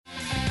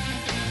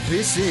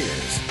This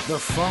is the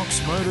Fox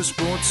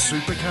Motorsports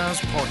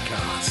Supercars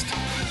podcast.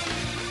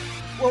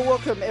 Well,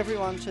 welcome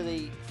everyone to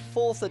the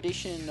fourth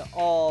edition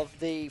of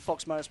the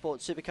Fox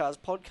Motorsports Supercars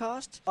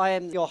podcast. I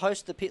am your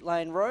host, the Pit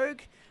Lane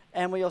Rogue,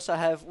 and we also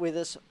have with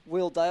us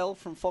Will Dale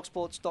from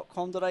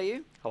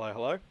foxsports.com.au. Hello,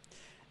 hello.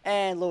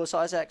 And Lewis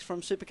Isaacs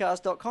from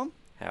supercars.com.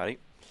 Howdy.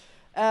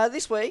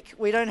 This week,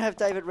 we don't have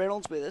David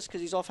Reynolds with us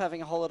because he's off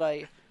having a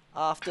holiday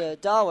after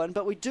Darwin,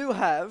 but we do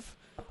have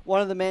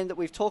one of the men that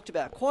we've talked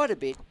about quite a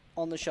bit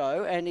on the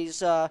show, and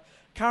he's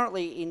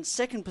currently in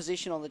second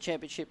position on the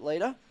championship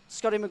leader.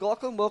 Scotty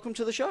McLaughlin, welcome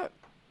to the show.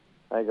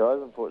 Hey guys,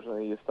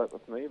 unfortunately you're stuck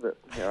with me, but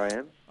here I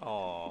am.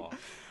 Oh,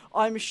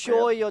 I'm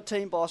sure your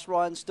team boss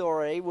Ryan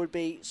Story would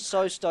be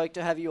so stoked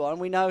to have you on.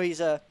 We know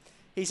he's a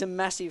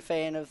massive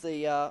fan of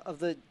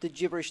the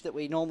gibberish that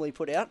we normally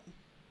put out.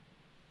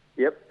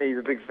 Yep, he's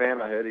a big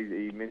fan. I heard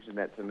he mentioned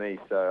that to me,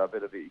 so I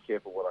better be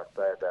careful what I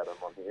say about him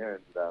on here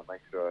and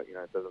make sure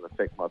it doesn't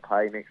affect my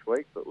pay next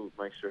week. But we'll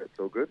make sure it's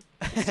all good.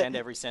 Send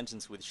every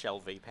sentence with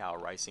Shell V-Power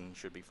Racing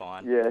should be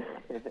fine. Yeah,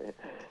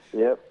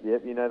 yep,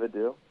 you know the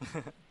deal.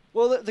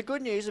 Well, the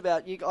good news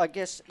about you, I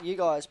guess, you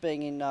guys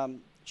being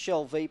in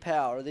Shell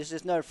V-Power,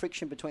 there's no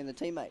friction between the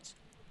teammates.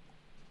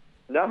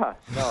 No,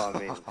 I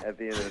mean, at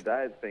the end of the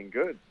day, it's been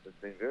good.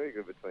 It's been very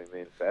good between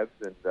me and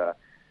Fabs, and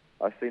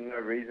I see no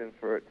reason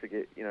for it to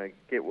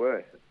get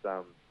worse. It's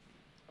I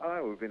don't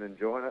know, we've been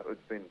enjoying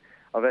it.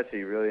 I've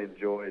actually really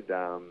enjoyed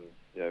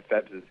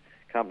Fabs'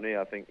 company.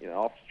 I think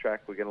off the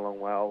track we get along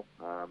well.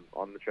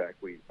 On the track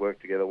we work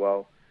together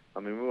well.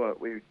 I mean,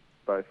 we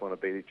both want to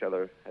beat each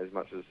other as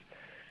much as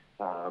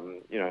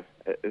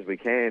as we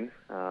can,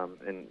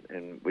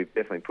 and we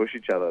definitely push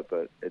each other.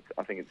 But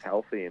I think it's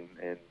healthy,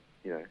 and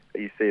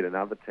you see it in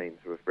other teams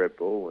with Red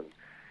Bull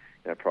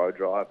and Pro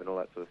Drive and all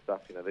that sort of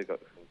stuff. They've got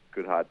some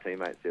good hard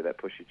teammates there that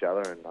push each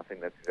other, and I think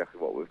that's exactly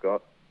what we've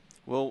got.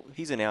 Well,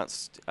 he's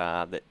announced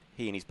that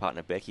he and his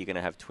partner Becky are going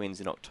to have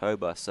twins in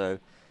October. So,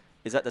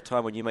 is that the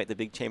time when you make the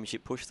big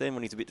championship push? Then,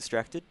 when he's a bit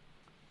distracted?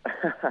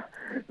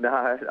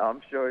 No,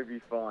 I'm sure he'll be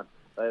fine.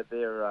 They're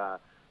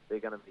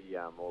going to be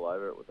all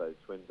over it with those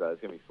twins, though. It's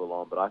going to be full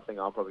on. But I think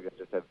I'm probably going to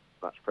just have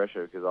much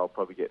pressure because I'll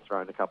probably get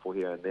thrown a couple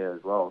here and there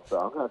as well. So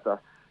I'm going to have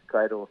to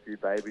cradle a few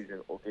babies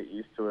or get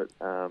used to it,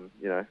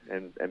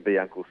 and be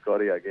Uncle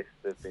Scotty, I guess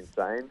they've been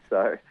saying.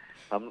 So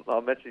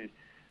I'm actually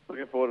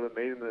looking forward to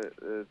meeting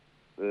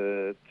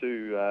the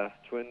two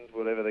twins,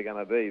 whatever they're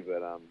going to be.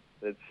 But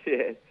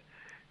it's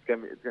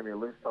going to be a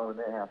loose time in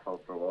their household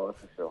for a while, that's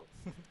for sure.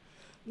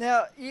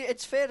 Now,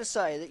 it's fair to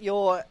say that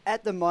you're,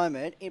 at the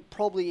moment,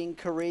 probably in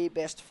career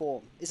best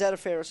form. Is that a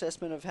fair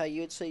assessment of how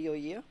you'd see your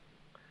year?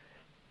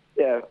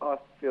 Yeah, I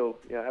feel,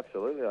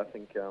 absolutely. I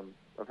think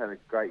I've had a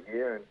great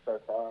year and so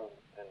far,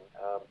 and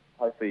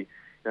hopefully,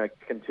 it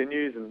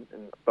continues.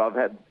 But I've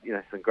had,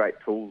 some great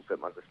tools at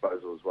my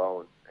disposal as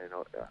well. And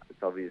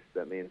it's obvious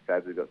that me and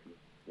Fabs have got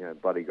some,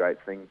 bloody great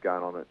things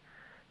going on at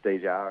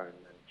DJR and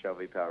Shell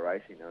V-Power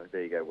Racing.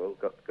 There you go, Will.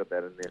 Got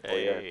that in there for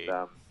you.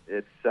 And,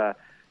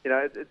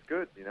 it's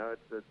good.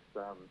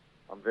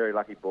 I'm a very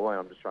lucky boy.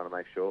 I'm just trying to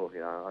make sure,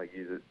 I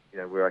use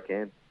it, where I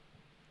can.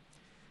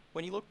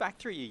 When you look back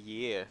through your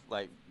year,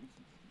 like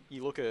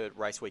you look at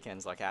race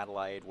weekends like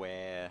Adelaide,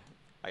 where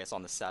I guess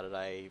on the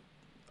Saturday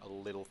a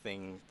little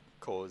thing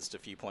caused a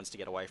few points to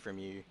get away from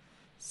you.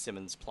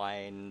 Simmons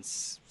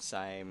Plains,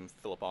 same.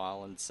 Phillip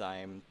Island,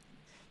 same.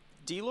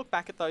 Do you look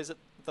back at those at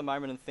the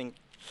moment and think,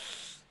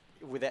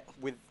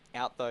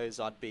 without those,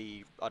 I'd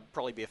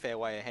probably be a fair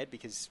way ahead,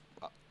 because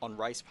on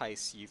race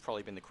pace you've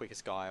probably been the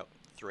quickest guy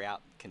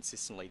throughout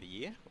consistently the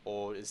year?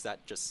 Or is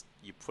that just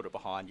you put it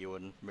behind you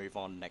and move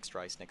on, next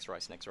race?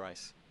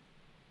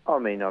 I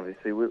mean,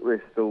 obviously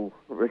we're still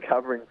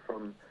recovering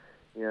from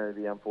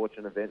the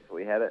unfortunate events that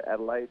we had at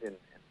Adelaide and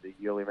the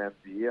early rounds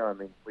of the year. I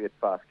mean, we had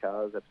fast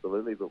cars,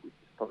 absolutely, but we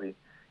just probably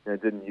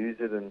didn't use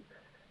it. And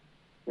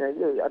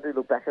I do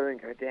look back at it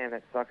and go, damn,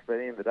 that sucks. But at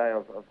the end of the day,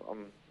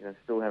 I'm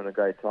still having a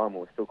great time.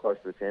 We're still close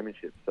to the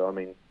championship. So I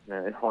mean,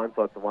 in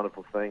hindsight's a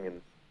wonderful thing,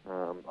 and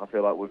I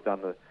feel like we've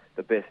done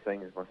the best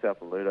things.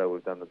 Myself and Ludo,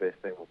 we've done the best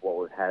thing with what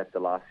we've had the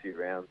last few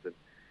rounds, and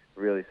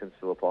really since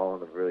Phillip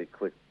Island have really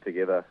clicked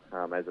together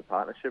as a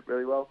partnership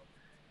really well.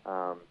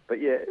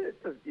 But yeah,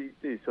 you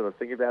do sort of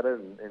think about it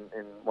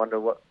and wonder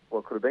what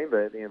could have been.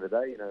 But at the end of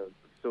the day, we're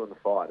still in the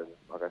fight, and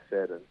like I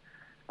said, and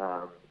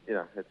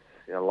it's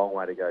a long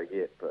way to go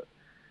yet, but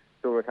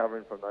still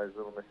recovering from those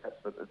little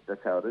mishaps. But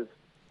that's how it is.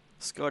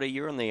 Scotty,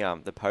 you're on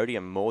the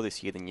podium more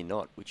this year than you're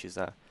not, which is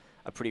a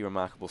pretty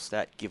remarkable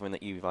stat, given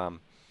that you've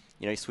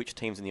switched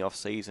teams in the off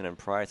season, and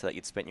prior to that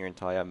you'd spent your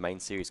entire main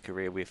series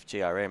career with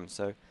GRM.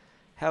 So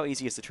how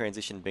easy has the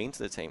transition been to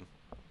the team?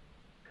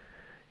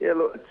 Yeah,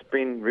 look, it's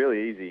been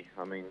really easy.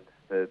 I mean,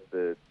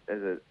 the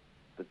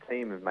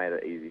team have made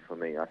it easy for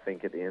me. I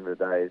think at the end of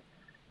the day,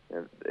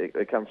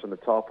 it comes from the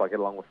top. I get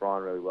along with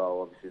Ryan really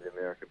well. Obviously, the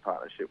American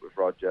partnership with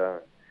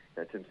Roger,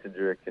 and Tim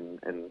Cindric, and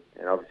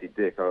obviously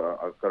Dick.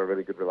 I've got a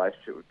really good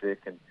relationship with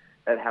Dick, and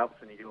that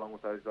helps when you get along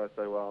with those guys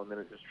so well. And then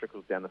it just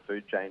trickles down the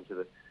food chain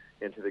to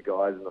into the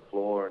guys on the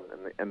floor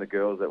and the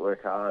girls that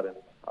work hard. And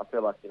I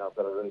feel like, I've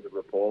got a really good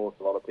rapport with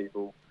a lot of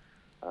people.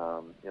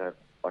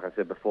 Like I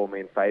said before, me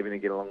and Fabian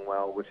get along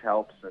well, which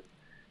helps.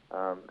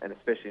 And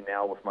especially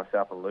now with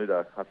myself and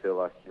Ludo, I feel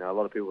like, a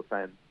lot of people are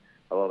saying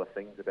a lot of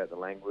things about the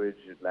language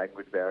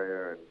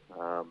barrier,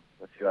 and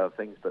a few other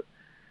things. But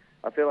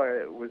I feel like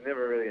it was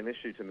never really an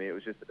issue to me. It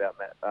was just about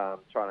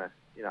trying to,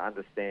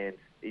 understand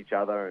each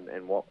other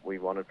and what we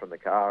wanted from the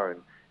car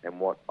and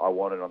what I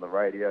wanted on the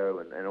radio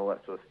and all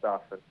that sort of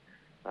stuff. And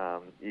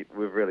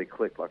we've really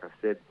clicked, like I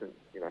said, since,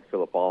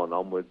 Phillip Island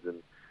onwards.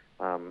 And,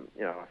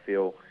 I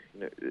feel,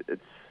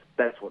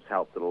 that's what's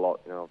helped it a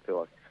lot. I feel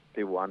like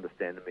people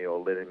understanding me or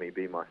letting me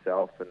be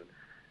myself, and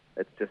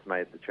it's just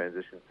made the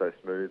transition so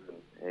smooth.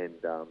 And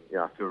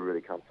I feel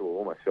really comfortable.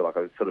 Almost feel like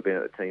I've sort of been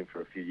at the team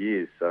for a few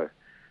years. So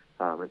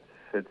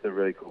it's a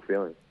really cool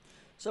feeling.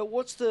 So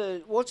what's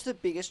the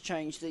biggest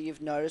change that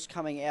you've noticed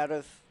coming out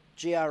of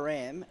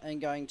GRM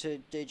and going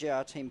to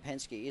DJR Team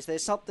Penske? Is there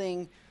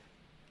something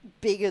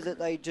bigger that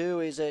they do?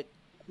 Is it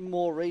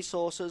more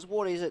resources?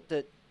 What is it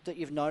that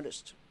you've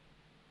noticed?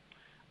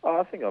 Oh,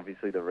 I think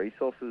obviously the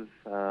resources,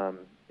 are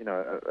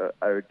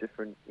a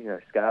different,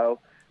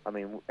 scale. I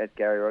mean, at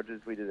Gary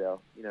Rogers, we did our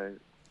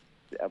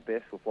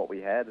best with what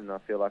we had, and I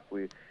feel like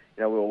we're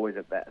always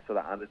at that sort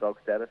of underdog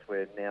status.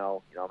 Where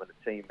now, I'm in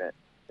a team that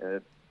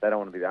they don't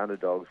want to be the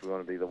underdogs. We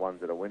want to be the ones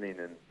that are winning,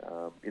 and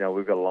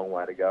we've got a long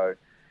way to go,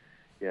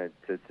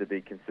 to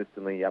be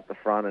consistently up the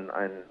front, and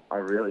I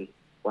really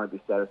won't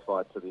be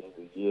satisfied to the end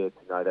of the year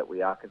to know that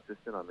we are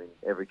consistent. I mean,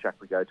 every track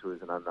we go to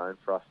is an unknown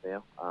for us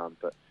now,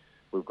 but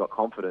we've got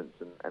confidence,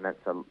 and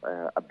that's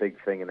a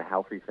big thing and a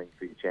healthy thing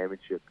for your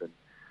championship. And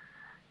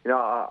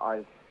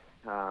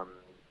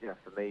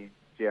for me,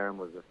 GRM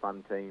was a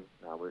fun team.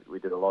 We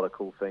did a lot of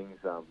cool things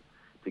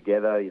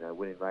together.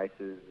 Winning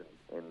races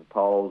and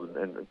poles,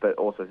 but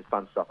also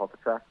fun stuff off the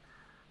track.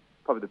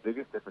 Probably the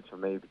biggest difference for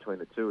me between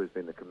the two has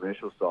been the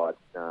commercial side.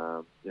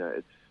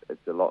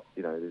 It's a lot.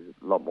 There's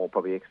a lot more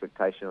probably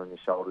expectation on your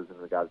shoulders in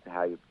regards to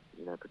how you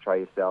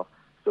portray yourself.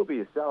 Still be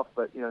yourself,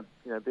 but be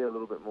a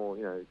little bit more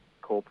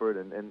corporate,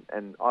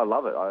 and I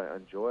love it. I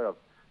enjoy it.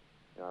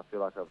 I feel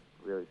like I've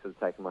really sort of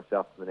taken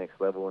myself to the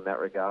next level in that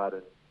regard.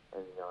 And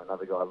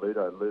another guy,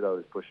 Ludo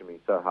is pushing me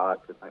so hard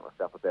to make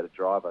myself a better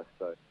driver.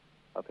 So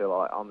I feel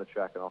like on the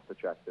track and off the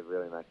track, they're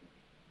really making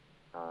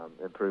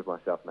improve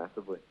myself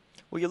massively.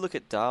 Well, you look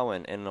at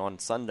Darwin, and on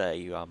Sunday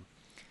you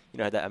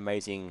had that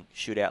amazing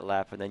shootout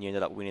lap, and then you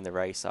ended up winning the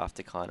race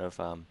after kind of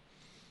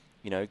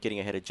getting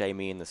ahead of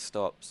Jamie in the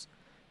stops.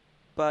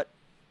 But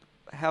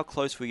how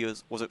close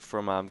was it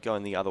from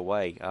going the other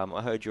way?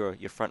 I heard your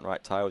front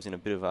right tyre was in a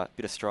bit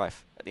of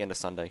strife at the end of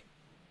Sunday.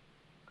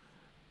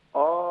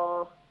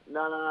 Oh,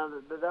 no,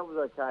 that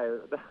was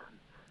okay.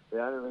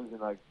 The only reason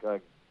I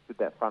did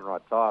that front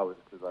right tyre was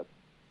because I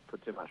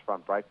put too much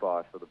front brake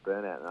bias for the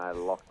burnout, and I had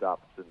locked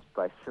up since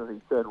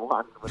basically turn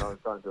one when I was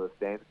trying to do a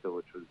standstill,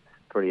 which was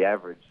pretty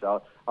average.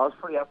 So I was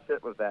pretty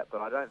upset with that,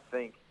 but I don't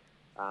think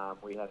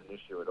we had an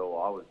issue at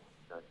all. I was,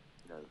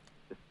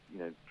 just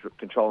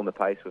controlling the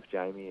pace with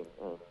Jamie,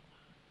 and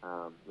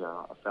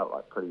I felt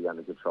like pretty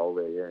under control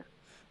there. Yeah.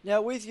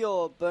 Now, with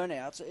your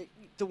burnouts,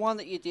 the one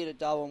that you did at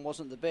Darwin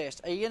wasn't the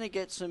best. Are you going to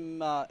get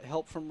some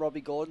help from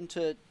Robbie Gordon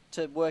to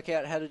work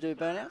out how to do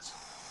burnouts?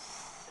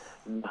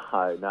 No.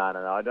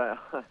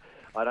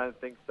 I don't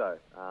think so.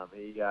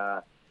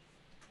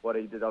 What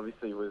he did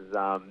obviously was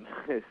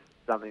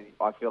something.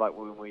 I feel like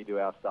when we do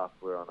our stuff,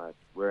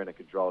 we're in a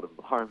controlled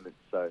environment,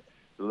 so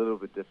it's a little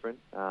bit different.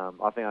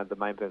 I think the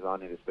main person I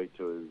need to speak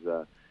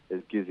to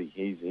is Gizzy.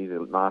 He's a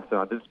master.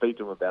 I did speak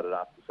to him about it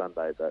after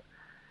Sunday, but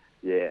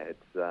yeah,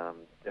 it's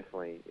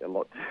definitely a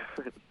lot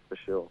different for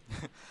sure.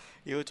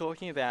 You were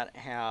talking about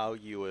how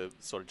you were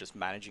sort of just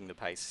managing the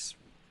pace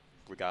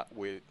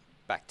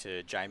back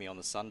to Jamie on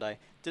the Sunday.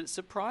 Did it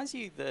surprise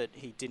you that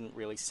he didn't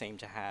really seem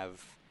to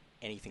have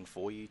anything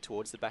for you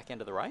towards the back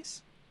end of the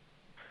race?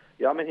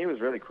 Yeah, I mean, he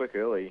was really quick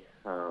early,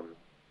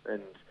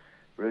 and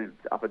really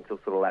up until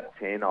sort of lap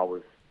 10, I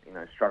was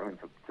struggling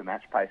to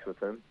match pace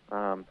with him.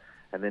 And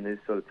then his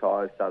sort of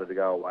tyres started to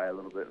go away a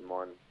little bit, and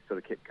mine sort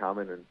of kept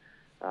coming, and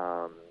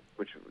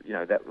which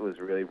that was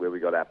really where we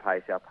got our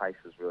pace. Our pace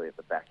was really at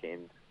the back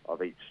end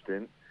of each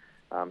stint.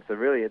 So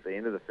really, at the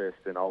end of the first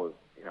stint, I was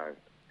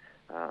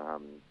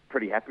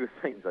pretty happy with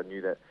things. I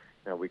knew that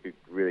we could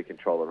really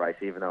control the race,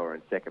 even though we're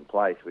in second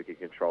place. We could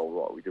control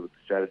what we did with the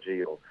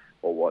strategy or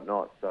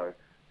whatnot. So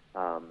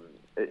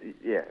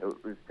it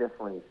was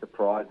definitely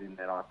surprising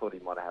that I thought he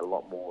might have had a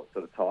lot more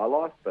sort of tyre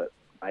life, but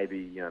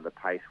maybe the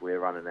pace we're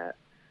running at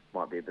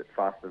might be a bit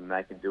faster than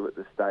they can do at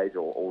this stage,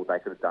 or they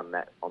could have done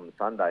that on the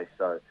Sunday.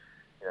 So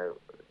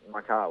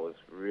my car was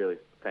really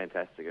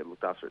fantastic. It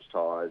looked after its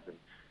tyres, and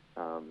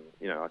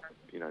I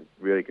could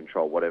really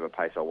control whatever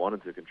pace I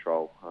wanted to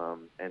control,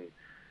 and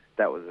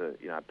that was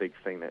a big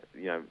thing that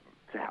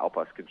to help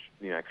us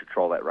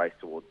control that race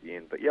towards the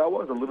end. But yeah, I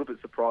was a little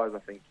bit surprised. I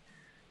think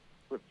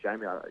with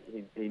Jamie,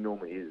 he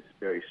normally is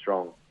very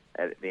strong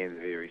at the end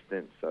of every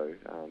stint. So,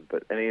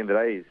 but at the end of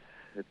the day,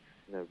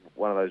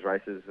 one of those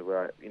races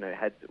where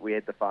we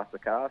had the faster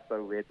car,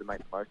 so we had to make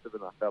the most of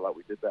it, and I felt like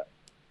we did that.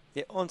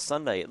 Yeah, on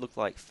Sunday it looked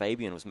like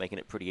Fabian was making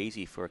it pretty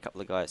easy for a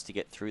couple of guys to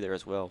get through there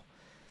as well,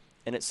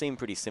 and it seemed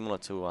pretty similar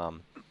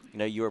to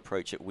your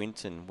approach at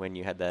Winton when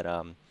you had that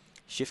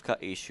shift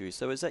cut issue.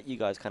 So is that you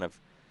guys kind of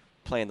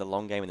playing the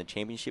long game in the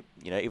championship?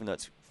 Even though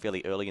it's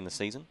fairly early in the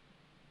season.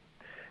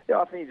 Yeah,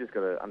 I think you just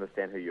got to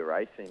understand who you're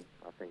racing.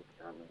 I think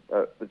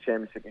the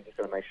championship, you just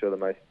got to make sure the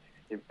most.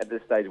 At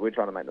this stage, we're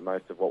trying to make the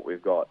most of what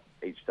we've got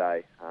each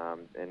day.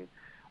 And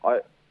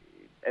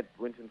at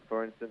Winton,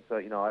 for instance,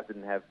 I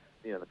didn't have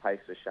the pace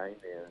for Shane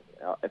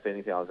there. If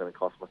anything, I was going to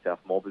cost myself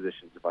more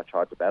positions if I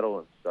tried to battle,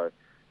 and so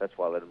that's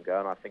why I let him go.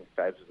 And I think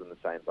Fabs was in the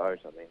same boat.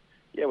 I mean,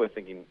 yeah, we're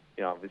thinking,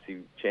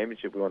 obviously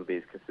championship, we want to be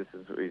as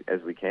consistent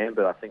as we can,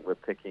 but I think we're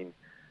picking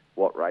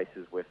what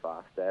races we're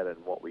fast at and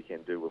what we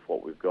can do with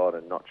what we've got,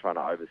 and not trying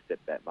to overstep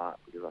that mark,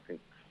 because I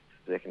think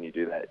the second you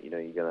do that, you're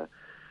going to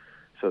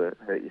sort of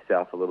hurt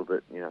yourself a little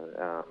bit,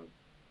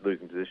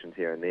 losing positions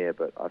here and there.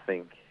 But I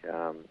think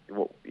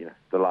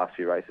the last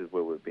few races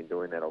where we've been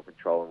doing that or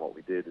controlling what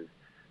we did is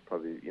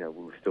probably,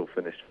 we've still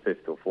finished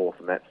 5th or 4th,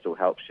 and that still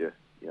helps you,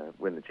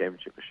 win the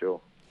championship for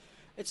sure.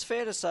 It's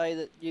fair to say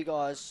that you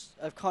guys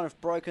have kind of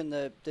broken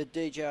the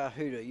DJR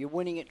hoodoo. You're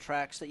winning at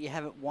tracks that you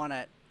haven't won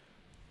at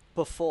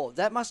before.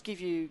 That must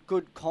give you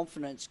good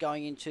confidence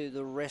going into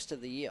the rest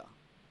of the year.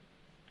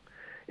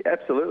 Yeah,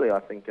 absolutely. I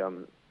think,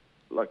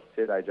 like you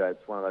said, AJ,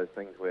 it's one of those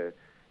things where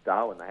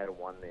Darwin, they hadn't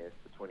won there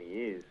for 20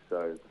 years,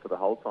 so for the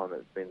whole time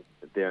it's been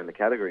there in the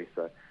category.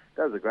 So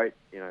that was a great,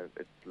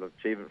 it's an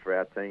achievement for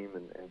our team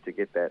and to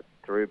get that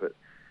through. But,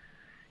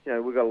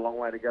 we've got a long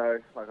way to go,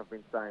 like I've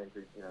been saying,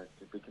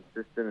 to be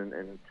consistent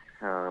and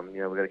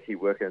we've got to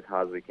keep working as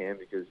hard as we can,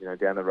 because,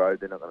 down the road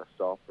they're not going to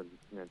stop, and,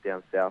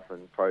 down south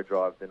and Pro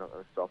Drive, they're not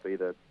going to stop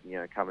either,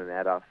 coming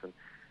at us. And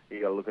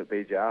you got to look at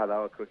BJR, they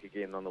were quick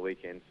again on the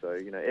weekend. So,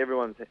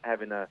 everyone's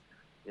having a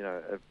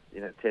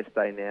test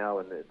day now,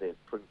 and they're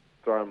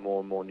throwing more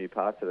and more new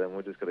parts at them.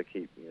 We've just got to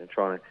keep,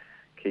 trying to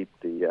keep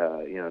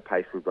the,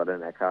 pace we've got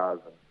in our cars.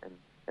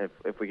 And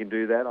if we can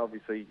do that,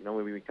 obviously,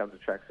 when we come to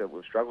tracks that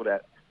we've struggled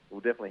at, we'll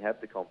definitely have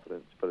the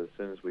confidence. But as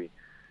soon as we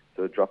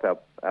sort of drop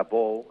our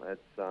ball,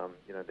 it's,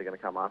 they're going to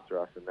come after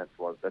us, and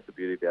that's the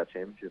beauty of our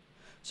championship.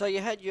 So you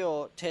had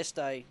your test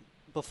day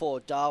before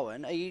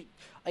Darwin. Are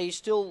you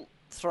still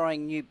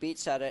throwing new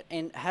bits at it?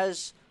 And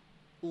has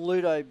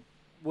Ludo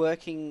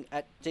working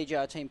at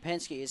DJR Team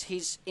Penske, is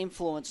his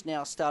influence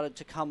now started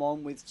to come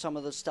on with some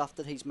of the stuff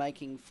that he's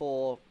making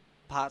for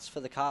parts for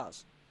the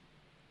cars?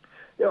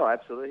 Yeah,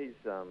 absolutely.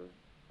 He's,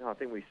 I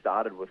think we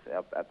started with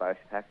our base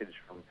package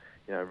from,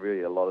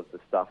 really a lot of the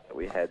stuff that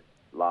we had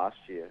last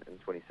year in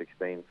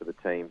 2016 for the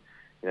team.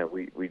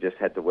 We just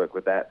had to work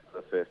with that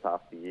for the first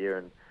half of the year,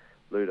 and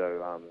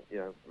Ludo,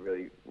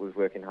 really was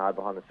working hard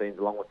behind the scenes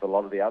along with a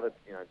lot of the other,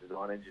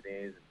 design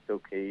engineers and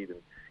Phil Keed,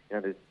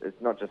 and,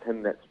 it's not just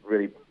him that's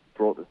really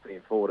brought this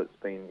team forward.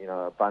 It's been,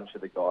 a bunch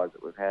of the guys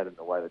that we've had and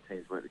the way the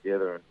teams work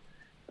together.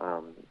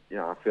 And,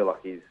 I feel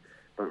like he's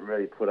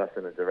really put us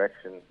in a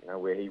direction,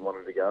 where he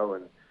wanted to go,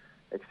 and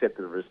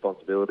accepted the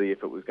responsibility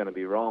if it was going to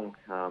be wrong.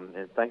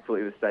 And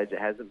thankfully, at this stage, it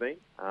hasn't been.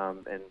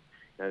 And,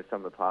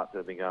 some of the parts that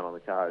have been going on the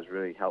car has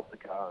really helped the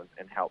car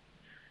and helped,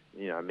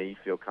 me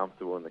feel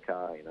comfortable in the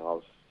car. I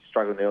was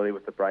struggling early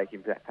with the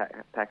braking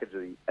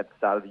package at the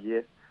start of the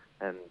year.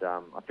 And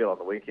I feel on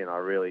the weekend I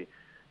really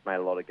made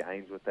a lot of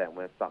gains with that, and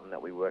that's something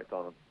that we worked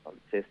on the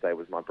test day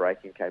was my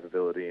braking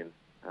capability, and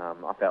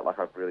I felt like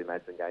I've really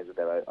made some gains with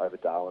that over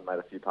Darwin, made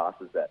a few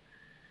passes that,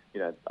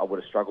 I would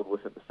have struggled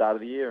with at the start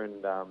of the year,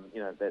 and,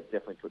 that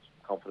definitely puts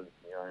confidence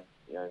in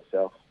your own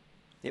self.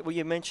 Yeah, well,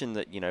 you mentioned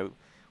that,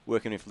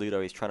 working with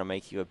Ludo is trying to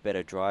make you a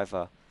better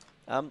driver.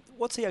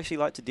 What's he actually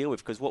like to deal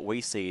with? Because what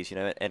we see is,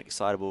 an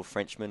excitable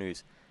Frenchman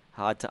who's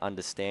hard to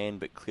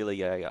understand, but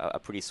clearly a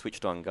pretty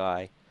switched-on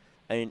guy.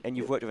 And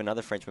you've worked with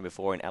another Frenchman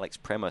before in Alex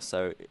Premer,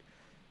 so,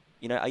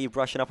 are you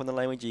brushing up on the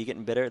language? Are you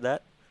getting better at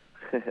that?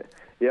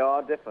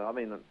 Yeah, definitely. I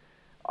mean,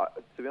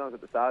 to be honest,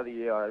 at the start of the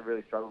year, I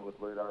really struggled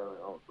with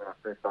Ludo when I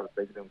first started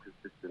speaking to him, because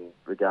just in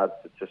regards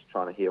to just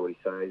trying to hear what he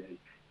says,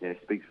 he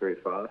speaks very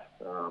fast,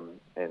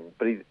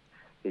 but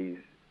he's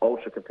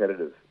ultra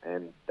competitive,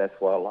 and that's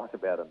what I like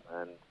about him.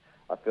 And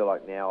I feel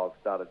like now I've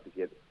started to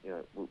get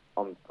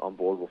on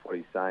board with what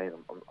he's saying.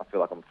 I feel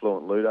like I'm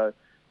fluent Ludo,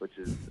 which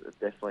is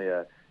definitely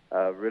a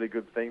really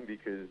good thing,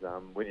 because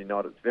when you're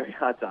not, it's very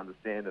hard to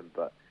understand him.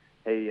 But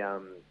he,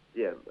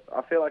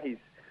 I feel like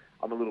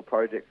I'm a little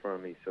project for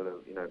him. He sort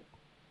of,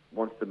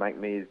 wants to make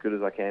me as good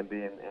as I can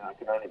be, and I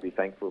can only be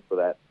thankful for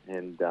that.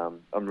 And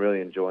I'm really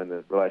enjoying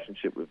the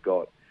relationship we've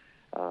got,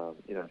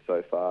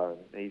 so far. And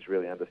he's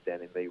really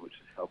understanding me, which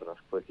is helping us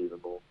click even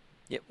more.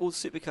 Yeah, well,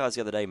 Supercars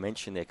the other day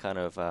mentioned they're kind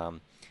of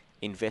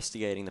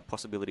investigating the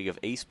possibility of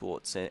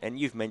eSports, and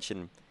you've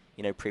mentioned,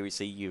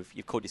 previously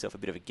you've called yourself a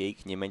bit of a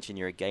geek, and you mentioned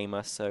you're a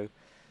gamer. So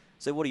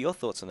what are your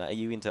thoughts on that? Are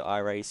you into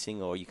iRacing,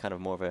 or are you kind of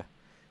more of a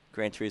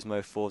Gran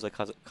Turismo, Forza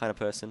kind of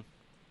person?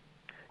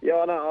 Yeah,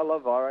 I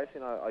love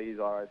iRacing. I use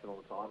iRacing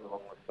all the time,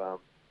 along with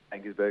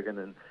Angersbergen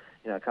and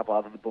a couple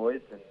other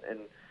boys. And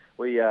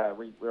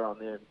we're on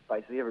there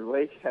basically every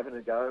week having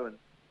a go. And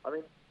I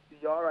mean,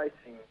 the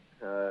iRacing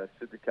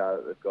supercar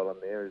that they've got on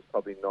there is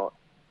probably not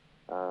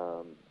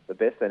the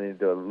best. They need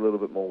to do a little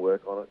bit more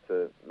work on it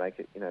to make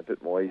it, a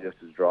bit more easier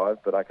to drive.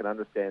 But I can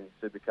understand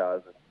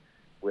supercars and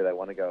where they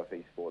want to go with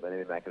eSport. They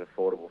need to make it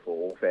affordable for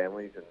all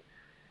families. And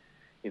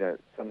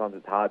sometimes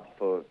it's hard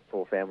for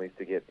families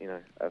to get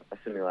a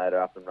simulator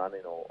up and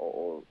running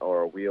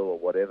or a wheel or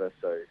whatever.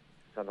 So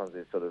sometimes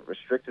they're sort of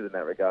restricted in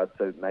that regard.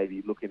 So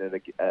maybe looking at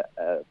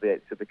a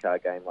V8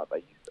 supercar game like they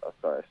used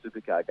to, a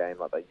supercar game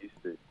like they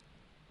used to.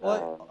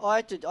 Well, I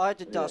had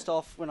to dust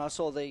off when I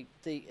saw the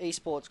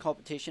eSports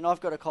competition. I've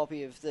got a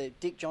copy of the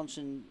Dick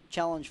Johnson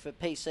Challenge for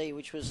PC,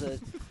 which was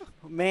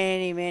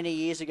many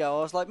years ago.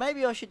 I was like,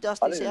 maybe I should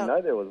dust this out. I didn't even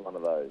know there was one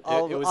of those.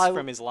 It was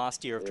from his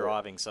last year of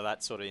driving, so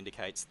that sort of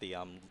indicates the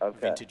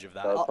vintage of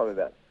that. So I was probably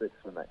about 6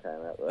 when that came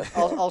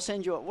out. I'll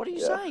send you. What are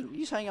you saying? Are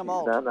you saying I'm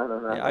old?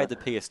 No. Yeah, I had the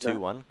PS2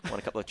 one. Won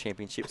a couple of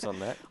championships on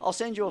that. I'll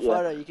send you a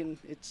photo. You can.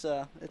 It's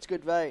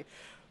good value.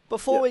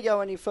 Before we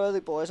go any further,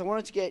 boys, I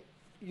wanted to get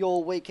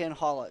your weekend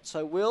highlight.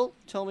 So, Will,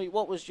 tell me,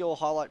 what was your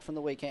highlight from the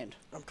weekend?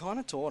 I'm kind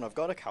of torn. I've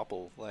got a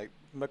couple. Like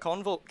Cameron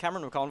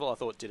McConville, I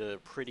thought did a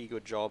pretty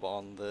good job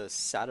on the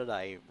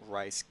Saturday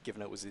race,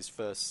 given it was his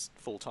first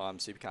full-time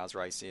supercars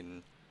race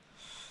in.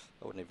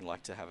 I wouldn't even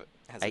like to have it.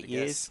 8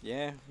 years.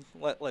 Yeah,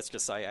 let's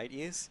just say 8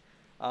 years.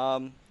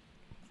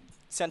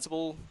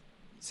 Sensible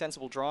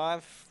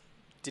drive.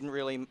 Didn't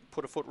really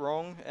put a foot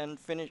wrong and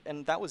finish.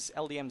 And that was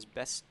LDM's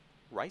best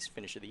race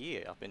finish of the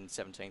year, up in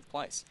 17th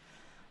place.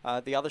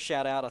 The other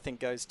shout-out, I think,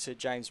 goes to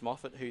James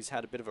Moffat, who's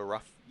had a bit of a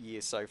rough year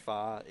so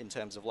far in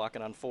terms of luck,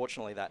 and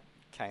unfortunately that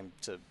came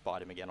to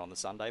bite him again on the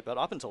Sunday. But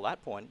up until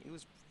that point, he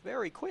was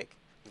very quick.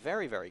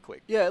 Very, very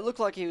quick. Yeah, it looked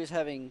like he was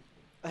having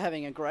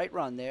a great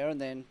run there, and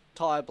then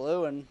tyre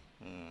blew and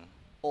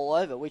all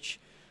over, which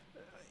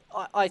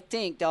I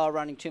think they were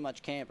running too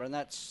much camber, and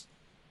that's,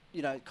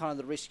 kind of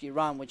the risk you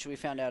run, which we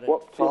found out at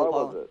What tyre Phillip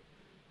was Island.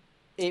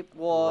 it? It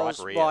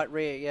was right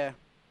rear, yeah.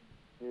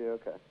 Yeah,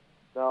 okay.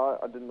 No,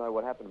 I didn't know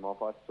what happened to him.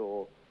 I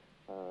saw,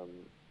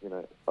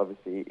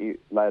 obviously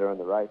later in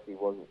the race he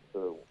wasn't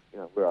sort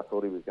of, where I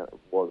thought he was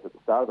was at the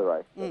start of the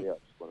race. So yeah,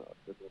 I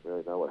didn't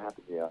really know what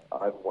happened here.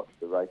 I haven't watched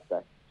the race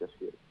back just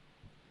yet.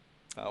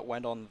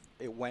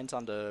 It went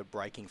under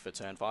braking for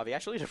turn 5. He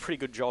actually did a pretty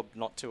good job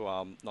not to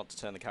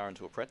turn the car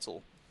into a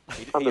pretzel.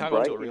 He hung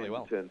onto it really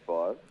well. Turn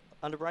 5.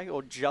 Under brake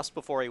or just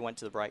before he went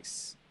to the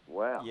brakes.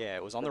 Wow. Yeah,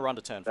 it was on the run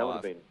to turn 5. That would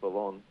have been full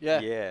on.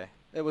 Yeah.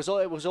 It was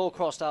all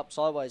crossed up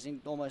sideways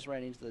and almost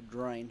ran into the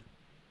drain.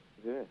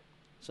 Yeah.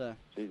 So.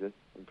 Jesus,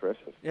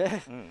 impressive. Yeah.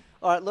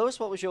 All right, Lewis,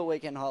 what was your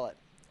weekend highlight?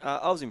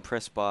 I was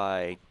impressed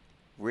by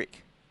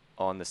Rick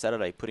on the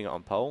Saturday putting it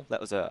on pole. That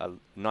was a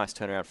nice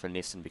turnaround for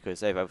Nissan because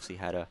they've obviously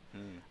had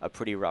a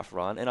pretty rough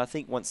run. And I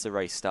think once the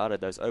race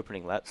started, those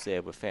opening laps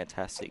there were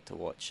fantastic to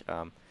watch.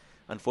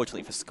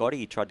 Unfortunately for Scotty,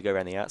 he tried to go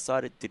around the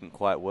outside. It didn't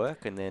quite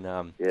work. And then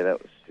yeah,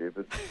 that was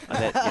stupid.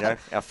 And then,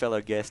 our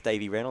fellow guest,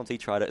 Davey Reynolds, he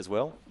tried it as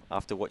well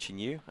after watching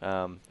you.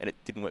 And it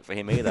didn't work for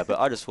him either. But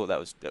I just thought that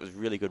was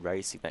really good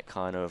racing, that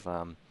kind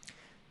of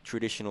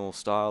traditional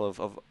style of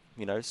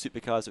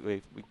supercars that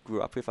we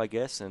grew up with, I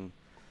guess. And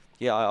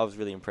yeah, I was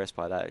really impressed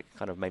by that. It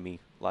kind of made me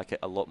like it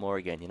a lot more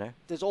again,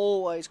 There's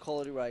always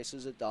quality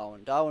races at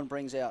Darwin. Darwin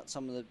brings out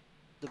some of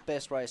the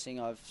best racing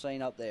I've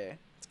seen up there.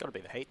 It's got to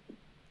be the heat.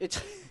 It's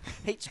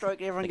heat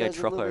stroke. Everyone They goes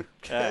go a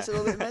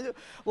little bit mental.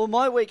 Well,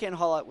 my weekend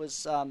highlight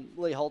was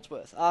Lee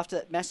Holdsworth. After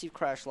that massive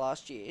crash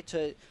last year,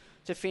 to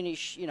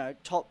finish,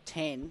 top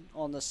 10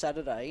 on the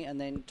Saturday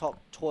and then top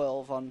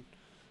 12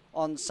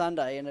 on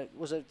Sunday, and it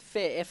was a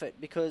fair effort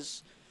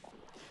because.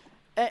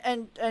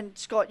 And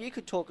Scott, you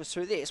could talk us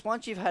through this.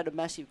 Once you've had a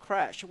massive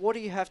crash, what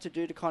do you have to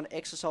do to kind of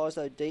exercise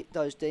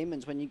those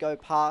demons when you go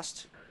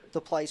past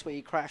the place where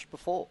you crashed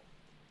before?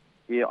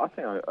 Yeah, I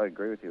think I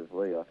agree with you with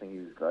Lee. I think he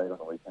was great on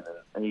the weekend.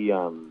 And he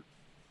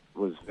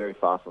was very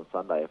fast on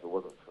Sunday. If it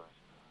wasn't for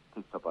his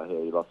pit stop, I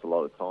hear he lost a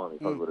lot of time. He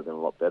probably would have been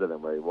a lot better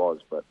than where he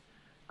was. But,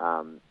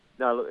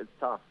 no, look, it's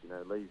tough.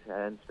 Lee's,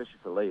 and especially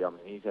for Lee, I mean,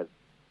 he's had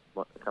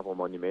a couple of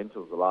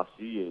monumentals the last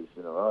few years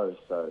in a row.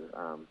 So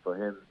for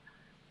him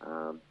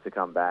to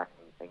come back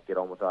and get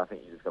on with it, I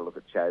think you just got to look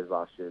at Chaz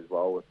last year as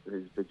well with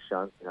his big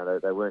shunt.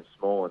 They weren't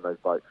small, and those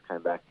blokes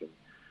came back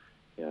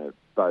and,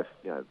 both,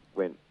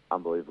 went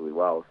unbelievably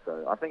well.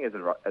 So I think as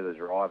a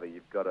driver,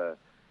 you've got to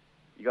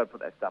put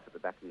that stuff at the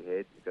back of your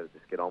head. You've got to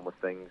just get on with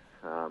things.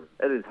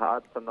 It is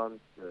hard sometimes.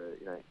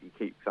 You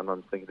keep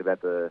sometimes thinking about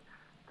the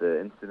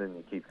incident.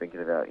 You keep thinking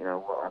about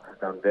what I could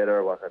have done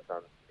better, what I could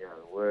have done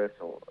worse,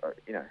 or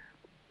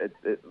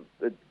it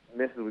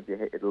messes with your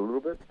head a little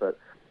bit. But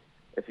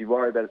if you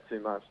worry about it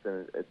too much,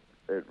 then it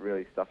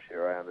really stuffs you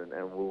around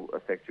and will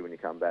affect you when you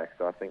come back.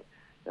 So I think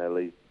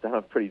Lee's done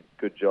a pretty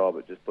good job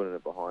at just putting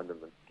it behind him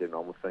and getting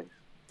on with things.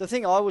 The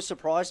thing I was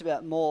surprised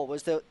about more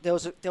was there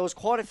was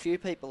quite a few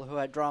people who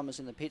had dramas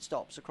in the pit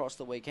stops across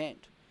the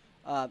weekend.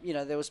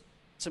 There was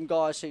some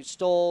guys who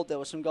stalled. There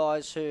were some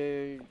guys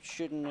who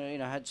shouldn't,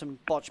 had some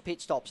botched pit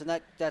stops,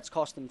 and that's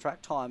cost them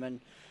track time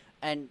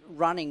and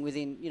running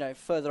within,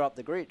 further up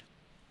the grid.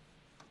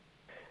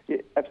 Yeah,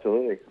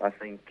 absolutely. I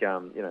think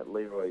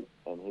Leroy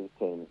and his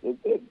team,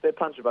 they're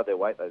punching above their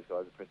weight. Those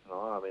guys at Preston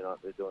Island. I mean,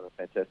 they're doing a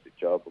fantastic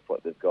job with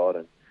what they've got,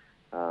 and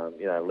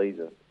Lee's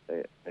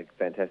a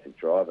fantastic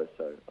driver.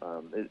 So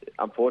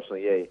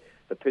unfortunately,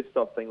 the pit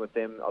stop thing with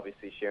them,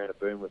 obviously sharing a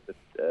boom with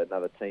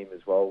another team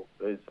as well,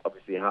 is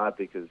obviously hard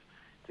because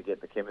to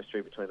get the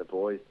chemistry between the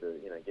boys, to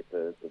get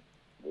the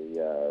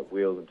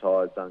wheels and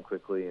tyres done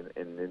quickly and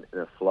in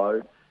a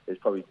flow is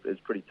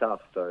pretty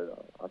tough.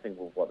 So I think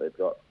with what they've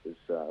got is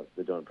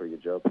they're doing a pretty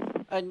good job.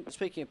 And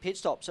speaking of pit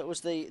stops, it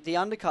was the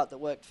undercut that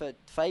worked for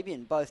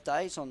Fabian both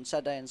days on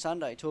Saturday and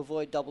Sunday to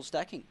avoid double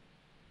stacking.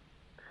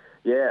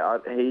 Yeah,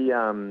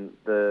 on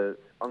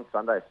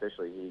Sunday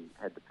especially, he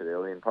had to pit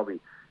early and probably,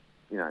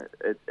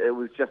 it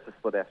was just to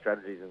split our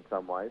strategies in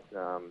some ways,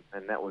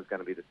 and that was going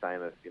to be the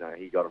same as,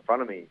 he got in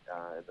front of me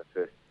in the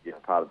first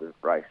part of the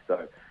race.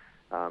 So,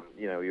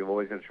 you've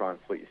always got to try and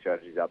split your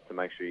strategies up to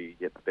make sure you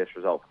get the best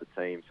result for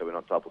the team so we're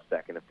not double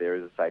stacking if there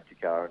is a safety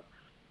car.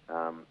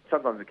 And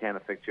sometimes it can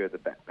affect you at the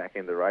back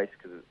end of the race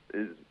because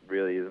it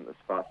really isn't the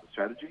fastest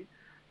strategy.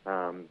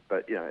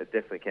 But, it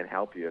definitely can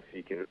help you if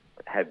you can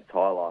have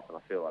tyre life, and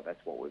I feel like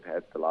that's what we've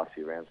had the last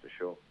few rounds for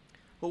sure.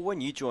 Well,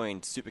 when you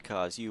joined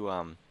Supercars, you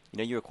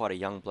were quite a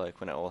young bloke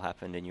when it all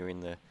happened, and you were in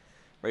the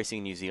racing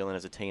in New Zealand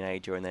as a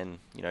teenager, and then,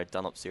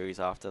 Dunlop Series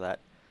after that.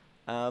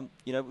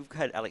 We've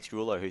had Alex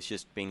Rullo, who's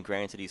just been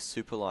granted his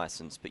super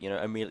license, but,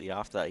 immediately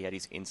after that he had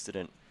his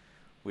incident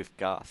with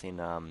Garth in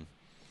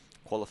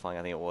qualifying,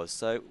 I think it was.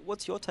 So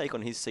what's your take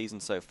on his season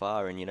so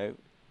far, and,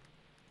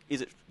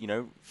 is it,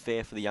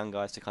 fair for the young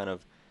guys to kind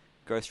of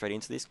go straight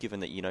into this, given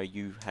that,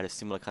 you had a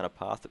similar kind of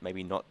path, but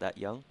maybe not that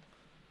young?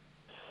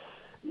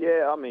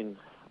 Yeah, I mean,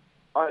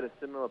 I had a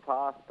similar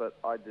path, but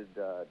I did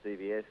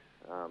DVS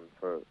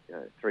for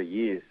 3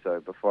 years, so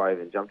before I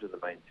even jumped in the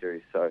main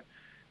series. So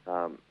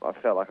I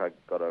felt like I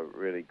got a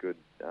really good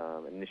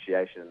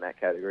initiation in that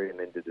category, and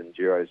then did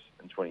Enduros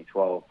in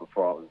 2012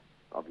 before I was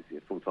obviously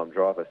a full-time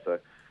driver. So,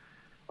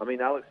 I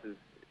mean, Alex is,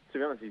 to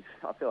be honest,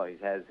 I feel like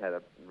he has had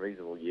a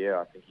reasonable year.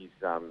 I think he's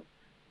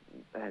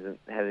hasn't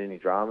had any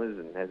dramas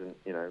and hasn't,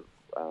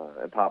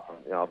 apart from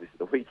obviously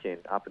the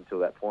weekend up until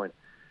that point.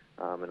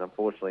 And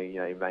unfortunately,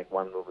 you make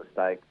one little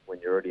mistake when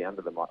you're already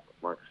under the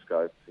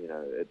microscope.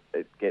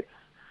 It gets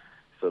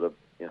sort of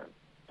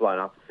blown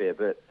up a fair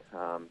bit.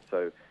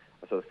 So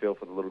I sort of feel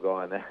for the little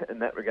guy in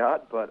that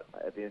regard. But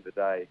at the end of the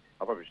day,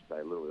 I probably should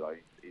say little.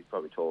 Like he's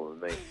probably taller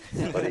than me.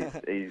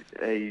 But he's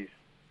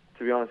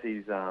to be honest,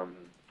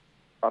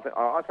 I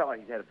felt like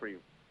he's had a pretty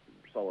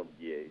solid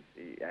year.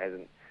 He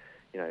hasn't.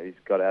 He's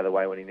got out of the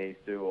way when he needs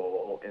to,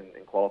 or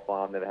in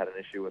qualifying, I've never had an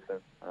issue with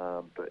him.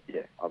 But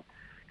yeah, I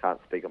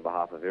can't speak on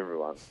behalf of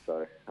everyone.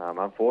 So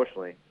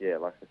unfortunately, yeah,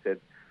 like I said,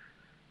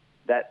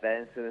 that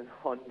incident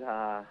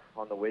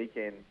on the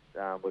weekend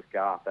with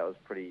Garth, that was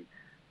pretty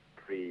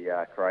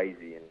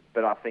crazy.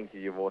 But I think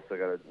you've also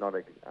got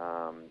to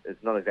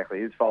it's not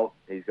exactly his fault.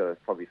 He's got to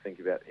probably think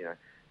about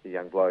the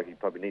young bloke. He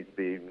probably needs to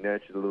be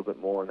nurtured a little bit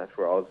more, and that's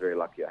where I was very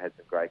lucky. I had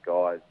some great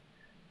guys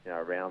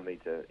around me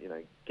to,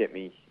 get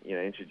me,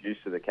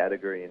 introduced to the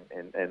category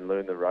and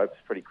learn the ropes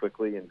pretty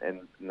quickly and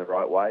in the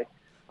right way.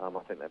 I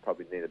think they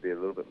probably need to be a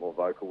little bit more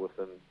vocal with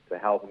them to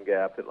help them get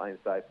out pit lane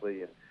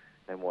safely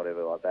and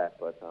whatever like that.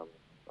 But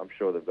I'm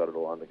sure they've got it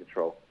all under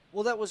control.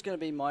 Well, that was going to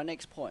be my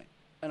next point,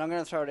 and I'm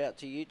going to throw it out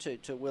to you two,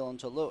 to Will and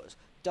to Lewis.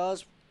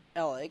 Does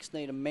Alex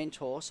need a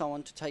mentor,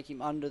 someone to take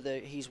him under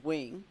their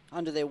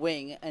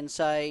wing, and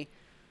say,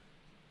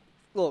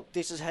 look,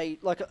 this is how you,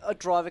 like a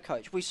driver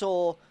coach. We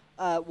saw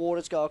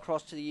Waters go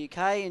across to the UK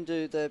and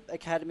do the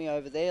academy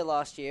over there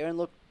last year, and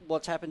look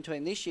what's happened to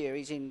him this year.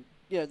 He's in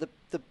the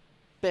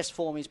best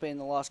form he's been in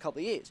the last couple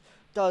of years.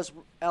 Does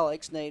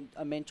Alex need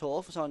a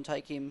mentor for someone to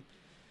take him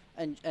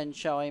and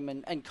show him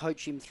and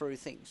coach him through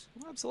things?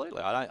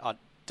 Absolutely. I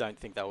don't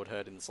think that would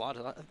hurt in the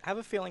slightest. I have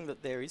a feeling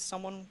that there is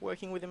someone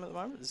working with him at the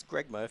moment. It's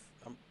Greg Murphy.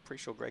 I'm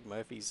pretty sure Greg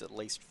Murphy's at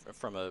least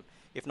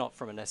if not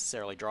from a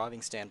necessarily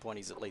driving standpoint,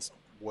 he's at least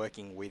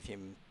working with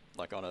him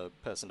like on a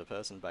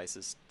person-to-person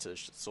basis to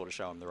sort of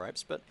show him the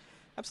ropes. But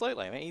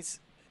absolutely, I mean, he's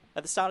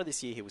at the start of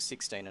this year he was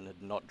 16 and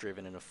had not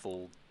driven in a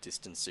full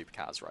distance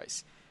supercars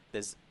race.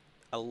 There's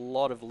a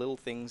lot of little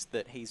things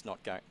that he's not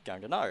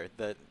going to know.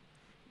 That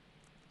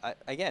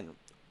again,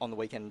 on the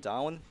weekend in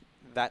Darwin,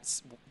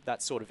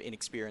 that sort of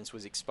inexperience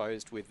was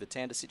exposed with the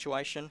Tander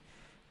situation.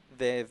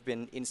 There have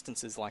been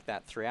instances like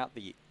that throughout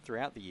the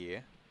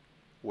year,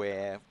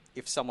 where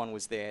if someone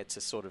was there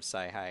to sort of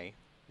say, "Hey,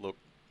 look,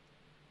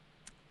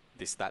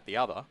 this, that, the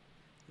other,"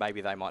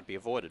 maybe they might be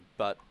avoided.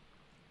 But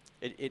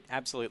it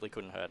absolutely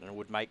couldn't hurt, and it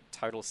would make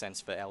total sense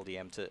for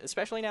LDM to,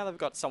 especially now they've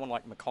got someone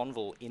like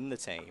McConville in the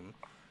team,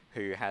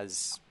 who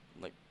has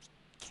like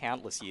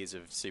countless years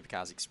of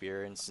supercars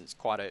experience. It's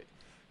quite a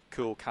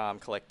cool, calm,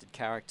 collected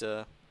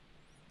character,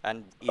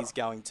 and is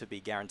going to be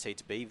guaranteed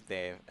to be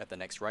there at the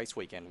next race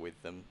weekend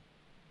with them.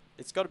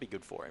 It's got to be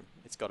good for him.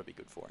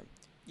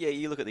 Yeah,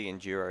 you look at the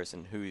Enduros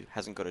and who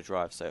hasn't got a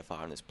drive so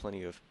far, and there's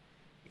plenty of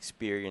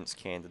experienced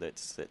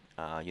candidates that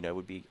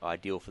would be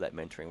ideal for that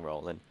mentoring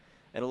role. And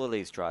a lot of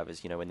these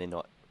drivers, when they're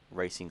not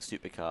racing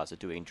supercars or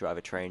doing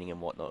driver training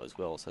and whatnot as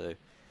well. So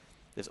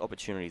there's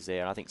opportunities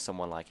there. And I think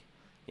someone like,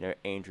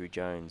 Andrew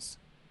Jones,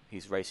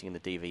 who's racing in the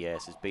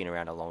DVS, has been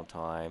around a long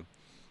time.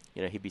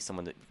 He'd be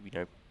someone that,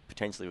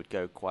 potentially would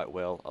go quite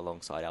well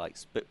alongside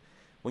Alex. But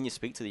when you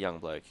speak to the young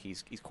bloke,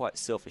 he's quite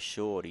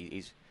self-assured.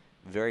 He's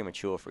very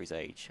mature for his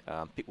age.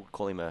 People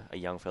call him a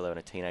young fellow and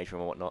a teenager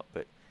and whatnot,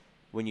 but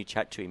when you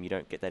chat to him, you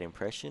don't get that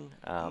impression.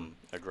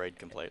 Agreed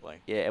completely.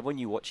 Yeah, and when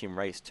you watch him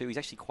race too, he's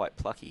actually quite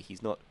plucky.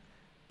 He's not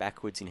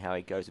backwards in how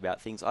he goes about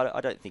things.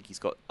 I don't think he's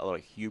got a lot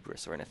of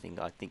hubris or anything.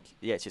 I think,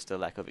 it's just a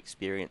lack of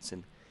experience,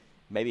 and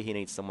maybe he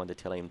needs someone to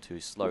tell him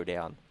to slow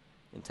down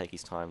and take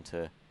his time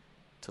to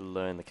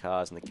learn the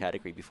cars and the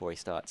category before he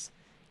starts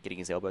getting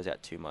his elbows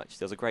out too much.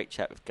 There was a great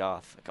chat with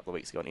Garth a couple of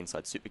weeks ago on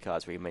Inside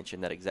Supercars where he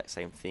mentioned that exact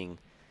same thing.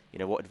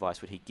 What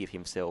advice would he give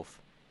himself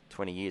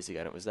 20 years ago?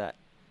 And it was that.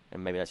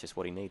 And maybe that's just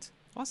what he needs.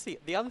 Honestly,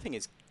 the other thing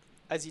is,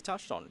 as you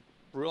touched on,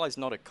 Rullo's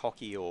not a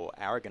cocky or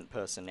arrogant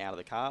person out of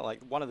the car.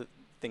 Like, one of the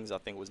things I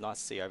think was nice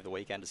to see over the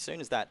weekend, as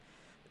soon as that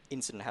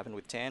incident happened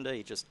with Tander,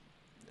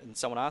 and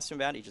someone asked him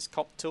about it, he just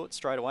copped to it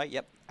straight away.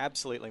 Yep,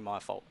 absolutely my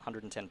fault,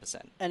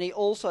 110%. And he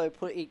also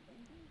put it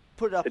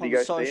up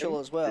on social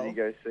as well. Did he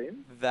go see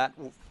him? I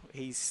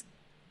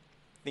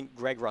think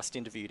Greg Rust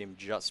interviewed him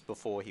just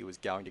before he was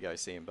going to go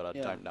see him, but I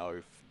don't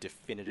know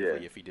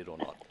definitively if he did or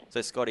not. So,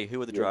 Scotty,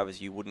 who are the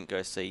drivers you wouldn't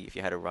go see if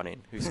you had a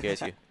run-in? Who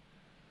scares you?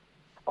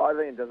 I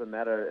think it doesn't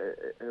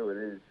matter who it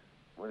is,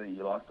 whether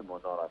you like them or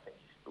not. I think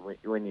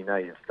when you know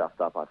you've stuffed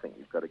up, I think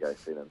you've got to go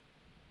see them.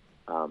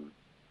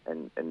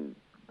 And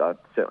I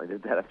certainly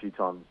did that a few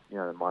times,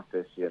 in my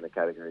first year in the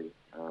category,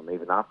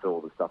 even after all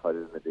the stuff I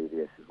did in the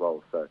DVS as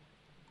well. So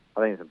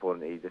I think it's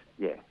important that he just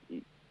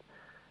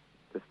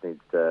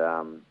needs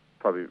to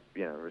probably,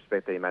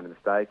 respect that he made a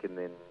mistake and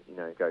then,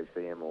 go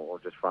see him or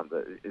just front.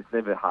 It's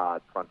never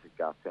hard fronting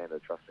Garth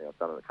Tander, trust me. I've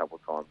done it a couple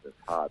of times. It's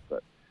hard,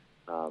 but,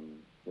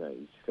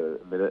 you just got to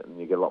admit it, and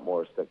you get a lot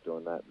more respect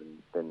doing that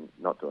than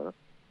not doing it.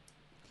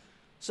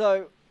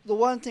 So the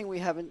one thing we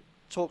haven't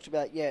talked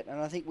about yet, and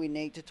I think we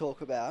need to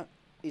talk about,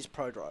 is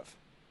ProDrive.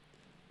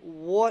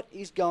 What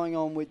is going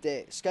on with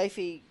there?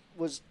 Scafey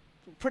was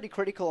pretty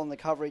critical on the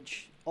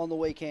coverage on the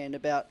weekend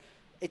about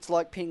it's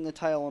like pinning the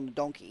tail on a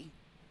donkey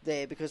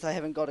there because they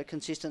haven't got a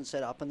consistent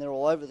setup and they're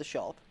all over the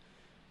shop.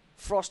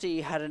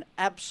 Frosty had an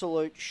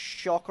absolute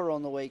shocker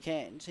on the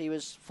weekend. He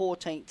was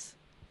 14th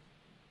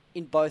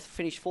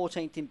finished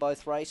 14th in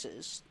both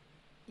races.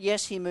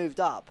 Yes, he moved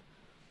up,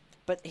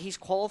 but his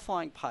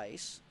qualifying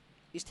pace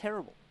is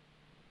terrible.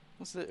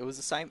 It's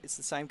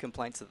the same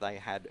complaints that they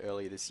had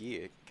earlier this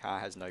year. Car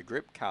has no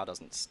grip, car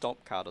doesn't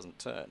stop, car doesn't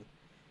turn.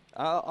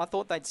 I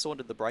thought they'd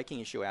sorted the braking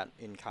issue out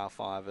in car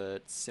 5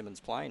 at Simmons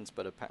Plains,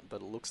 but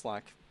it looks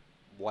like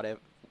at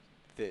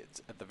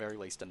the very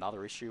least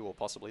another issue or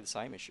possibly the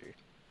same issue.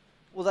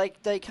 Well,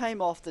 they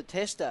came off the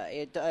test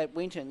day at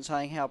Winton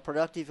saying how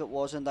productive it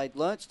was and they'd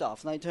learnt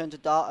stuff, and they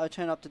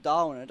turn up to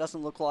Darwin and it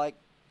doesn't look like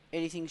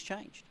anything's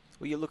changed.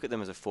 Well, you look at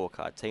them as a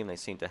 4-car team, they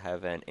seem to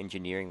have an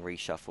engineering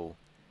reshuffle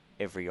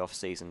every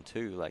off-season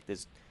too. Like,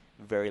 there's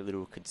very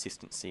little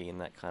consistency in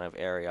that kind of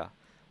area.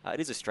 It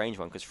is a strange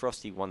one because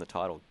Frosty won the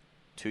title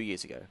 2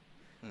 years ago,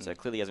 so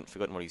clearly he hasn't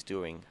forgotten what he's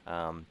doing.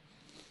 And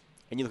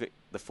you look at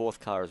the 4th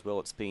car as well,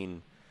 it's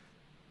been,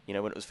 when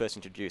it was first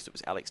introduced, it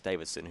was Alex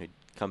Davidson who'd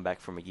come back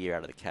from a year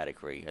out of the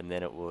category, and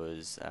then it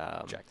was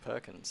Jack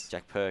Perkins,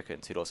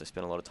 who'd also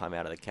spent a lot of time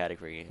out of the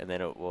category, and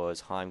then it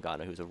was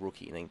Heimgartner, who's a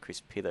rookie, and then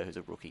Chris Pither, who's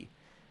a rookie.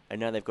 And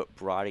now they've got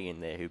Bridie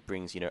in there who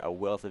brings, a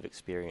wealth of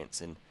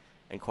experience and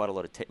quite a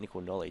lot of technical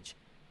knowledge,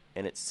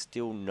 and it's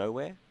still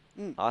nowhere.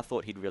 I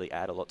thought he'd really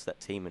add a lot to that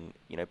team and,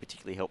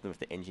 particularly help them with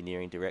the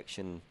engineering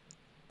direction.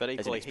 But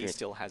equally, he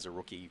still has a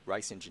rookie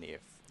race engineer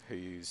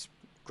who's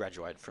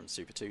graduated from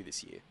Super 2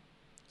 this year.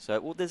 So,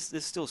 well,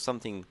 there's still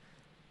something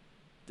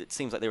that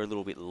seems like they're a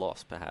little bit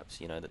lost, perhaps,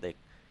 that they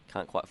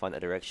can't quite find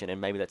that direction, and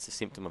maybe that's a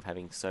symptom of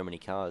having so many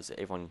cars that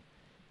everyone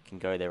can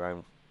go their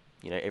own,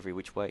 every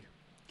which way.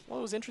 Well,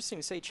 it was interesting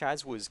to see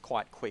Chaz was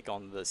quite quick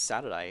on the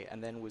Saturday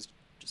and then was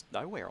just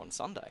nowhere on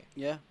Sunday.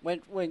 Yeah,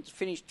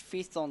 finished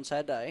 5th on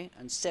Saturday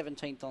and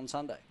 17th on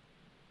Sunday.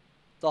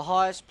 The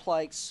highest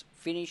place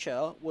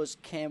finisher was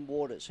Cam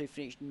Waters, who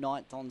finished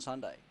 9th on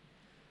Sunday.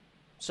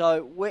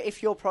 So,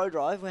 if you're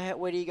ProDrive,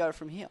 where do you go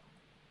from here?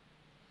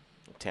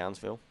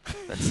 Townsville,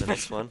 that's the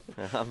next one.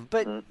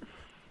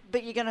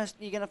 But you're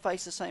gonna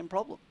face the same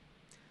problem.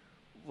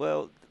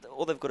 Well,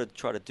 all they've got to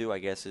try to do, I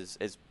guess,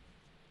 is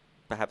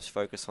perhaps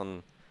focus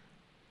on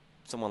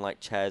someone like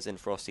Chaz and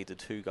Frosty, the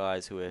 2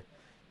 guys who have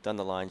done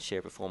the lion's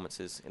share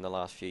performances in the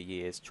last few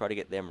years. Try to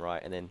get them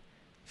right, and then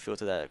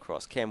filter that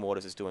across. Cam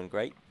Waters is doing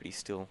great, but he's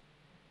still,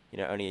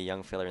 only a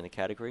young fella in the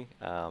category.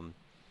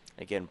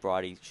 Again,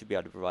 Bridie should be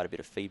able to provide a bit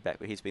of feedback,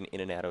 but he's been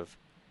in and out of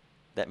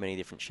that many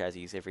different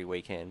chassis every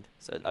weekend,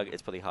 so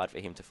it's probably hard for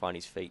him to find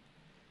his feet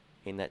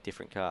in that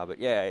different car. But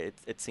yeah,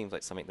 it seems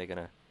like something they're going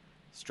to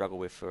struggle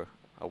with for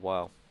a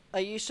while.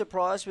 Are you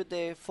surprised with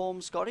their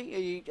form,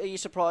 Scotty? Are you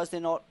surprised they're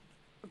not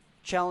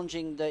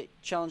challenging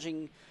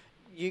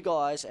you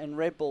guys and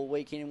Red Bull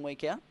week in and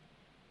week out?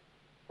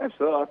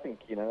 Absolutely. I think,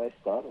 they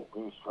started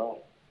really strong.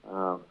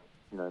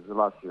 The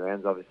last few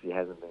rounds obviously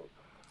hasn't been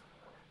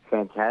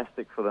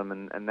fantastic for them,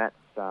 and that's,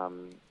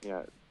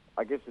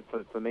 I guess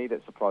for me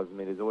that surprises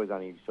me. There's always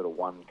only sort of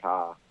one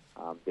car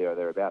there or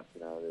thereabouts.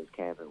 There's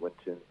Cam and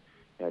Winton.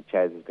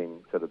 Chaz has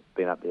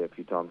been up there a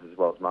few times as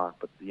well as Mark,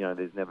 but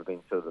there's never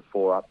been sort of the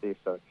four up there.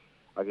 So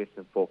I guess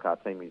in a four-car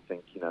team, you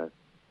think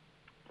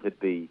it'd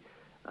be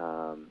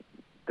a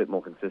bit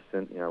more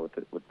consistent,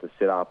 with the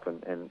setup,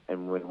 and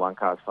when one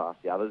car's fast,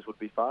 the others would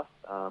be fast.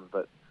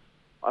 But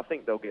I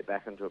think they'll get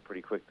back into it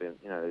pretty quick. Then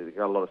they've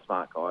got a lot of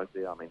smart guys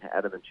there. I mean,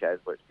 Adam and Chaz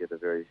work together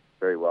very,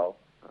 very well.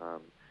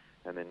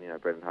 And then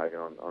Brendan Hogan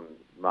on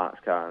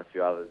Mark's car and a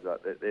few others.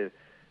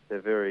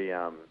 They're very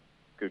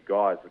good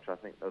guys, which I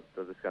think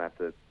they're just going to have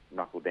to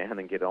knuckle down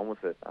and get on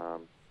with it.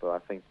 But I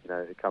think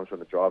it comes from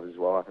the drivers as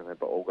well. I think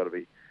they've all got to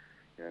be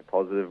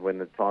positive when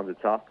the times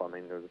are tough. I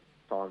mean, there was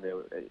a time there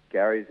at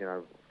Gary's,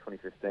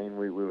 2015,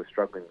 we were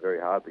struggling very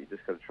hard, but you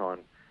just got to try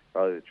and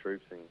rally the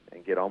troops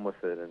and get on with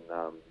it,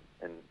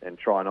 and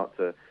try not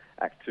to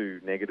act too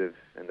negative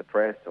in the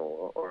press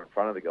or in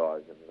front of the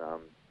guys.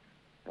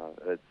 And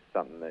it's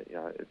something that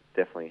it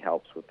definitely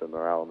helps with the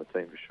morale on the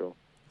team for sure.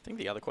 I think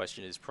the other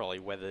question is probably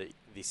whether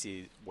we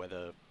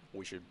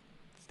should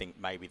think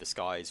maybe the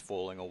sky is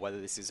falling, or whether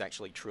this is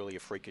actually truly a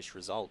freakish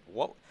result.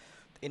 What,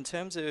 in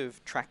terms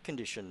of track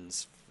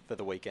conditions for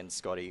the weekend,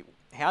 Scotty,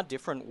 how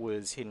different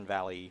was Hidden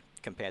Valley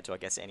compared to, I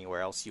guess,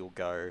 anywhere else you'll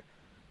go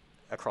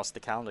across the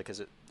calendar?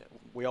 Because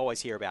we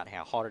always hear about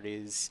how hot it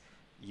is,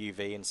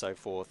 UV and so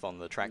forth on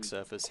the track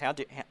surface. How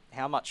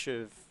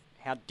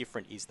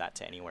different is that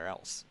to anywhere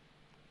else?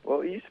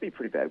 Well, it used to be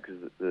pretty bad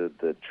because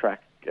the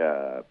track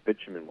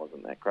bitumen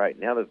wasn't that great.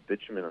 Now the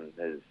bitumen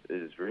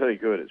is really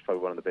good. It's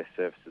probably one of the best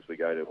surfaces we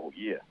go to all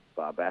year,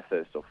 bar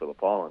Bathurst or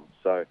Phillip Island.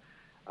 So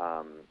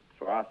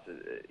for us,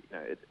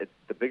 it's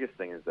the biggest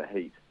thing is the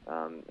heat,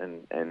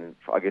 and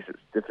I guess it's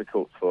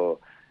difficult for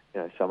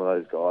some of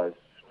those guys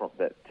from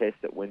that test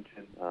at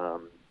Winton,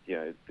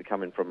 to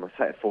come in from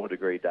say a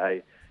 4-degree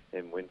day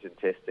in Winton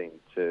testing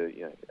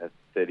to a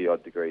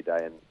 30-odd degree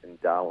day in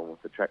Darwin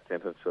with the track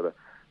temp of sort of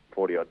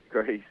 40-odd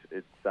degrees.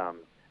 It's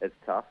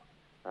tough.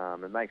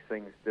 It makes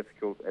things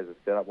difficult as a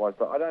setup-wise,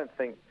 but I don't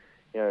think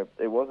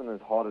it wasn't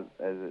as hot as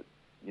it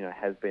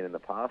has been in the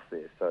past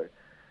there. So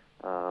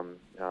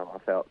I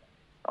felt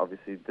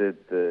obviously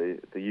the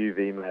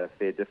UV made a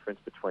fair difference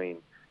between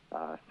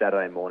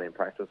Saturday morning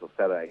practice or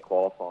Sunday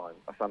qualifying,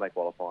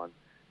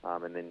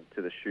 and then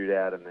to the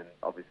shootout, and then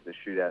obviously the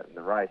shootout and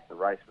the race. The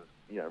race was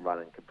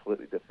run in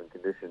completely different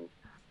conditions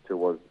to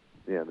was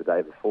the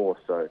day before.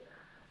 So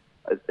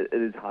it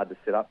is hard to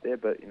set up there,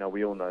 but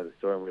we all know the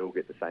story and we all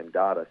get the same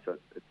data, so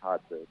it's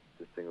hard to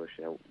distinguish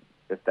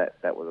if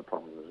that was a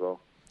problem as well.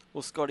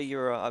 Well, Scotty,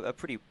 you're a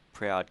pretty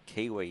proud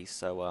Kiwi,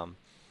 so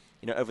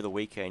over the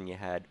weekend you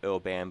had Earl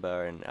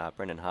Bamber and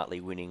Brendan Hartley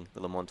winning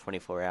the Le Mans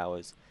 24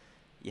 Hours.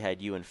 You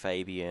had you and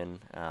Fabian.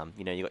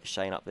 You got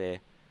Shane up there.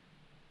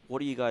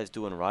 What are you guys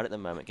doing right at the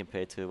moment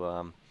compared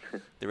to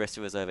the rest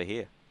of us over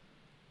here?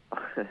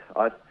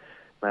 I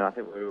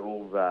think we're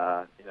all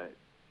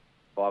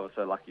 5 or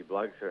so lucky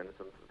blokes who are in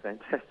some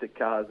fantastic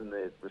cars in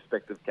their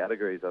respective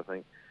categories. I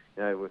think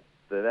with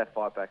that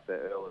fight back that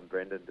Earl and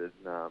Brendan did,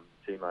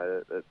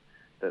 Timo,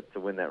 that to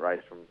win that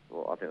race from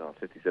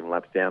 57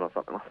 laps down or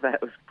something like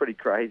that was pretty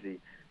crazy.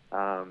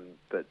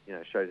 But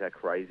shows how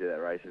crazy that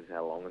race is,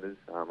 how long it is.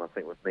 I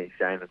think with me,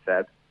 Shane and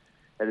Fab,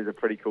 that is a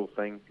pretty cool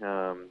thing.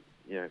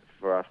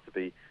 For us to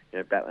be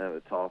battling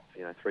at the top.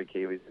 3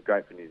 Kiwis is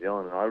great for New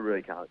Zealand, and I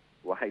really can't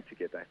wait to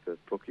get back to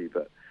Pookie.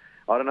 But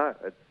I don't know.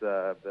 It's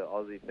the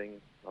Aussie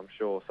thing. I'm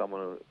sure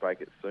someone will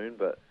break it soon,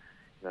 but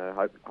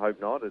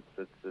hope not. It's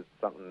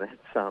something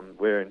that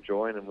we're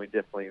enjoying, and we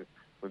definitely,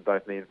 when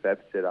both me and Fab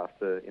said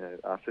after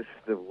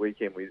the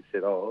weekend, we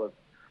said,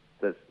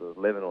 that's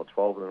 11 or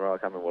 12 in a row. I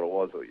can't remember what it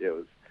was, but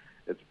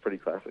it's a pretty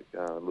classic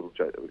little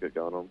joke that we've got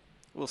going on.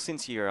 Well,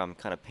 since you're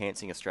kind of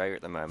pantsing Australia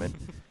at the moment,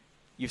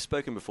 you've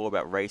spoken before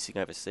about racing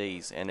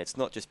overseas, and it's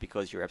not just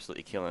because you're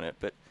absolutely killing it,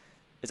 but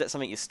is that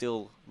something you're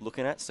still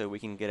looking at so we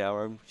can get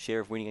our own share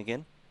of winning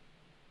again?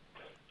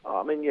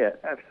 Yeah,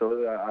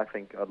 absolutely. I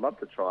think I'd love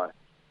to try,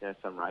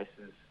 some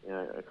races,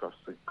 across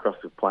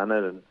the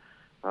planet, and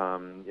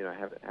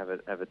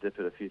have a dip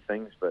at a few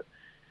things. But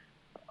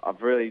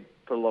I've really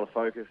put a lot of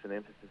focus and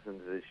emphasis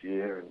into this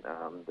year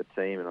and the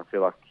team, and I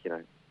feel like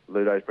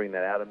Ludo's bringing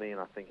that out of me. And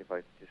I think if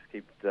I just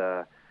keep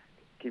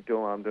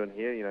doing what I'm doing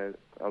here,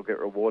 I'll get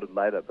rewarded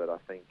later. But I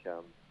think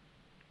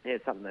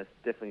it's something that's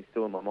definitely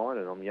still in my mind,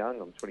 and I'm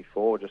young. I'm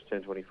 24, just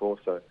turned 24,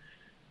 so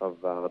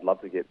I'd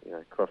love to get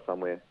across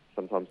somewhere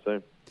sometime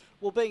soon.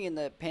 Well, being in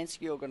the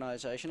Penske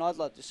organisation, I'd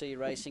love to see you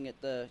racing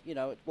at the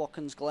at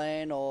Watkins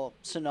Glen or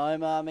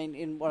Sonoma. I mean,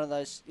 in one of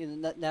those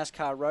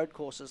NASCAR road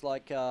courses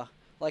like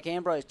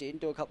Ambrose did,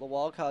 and do a couple of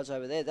wild cards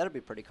over there. That'd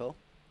be pretty cool.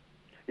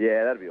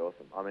 Yeah, that'd be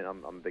awesome. I mean,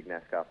 I'm a big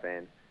NASCAR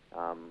fan.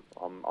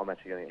 I'm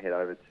actually going to head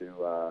over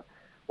to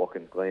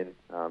Watkins Glen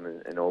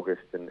in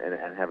August and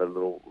have a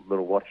little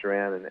watch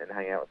around and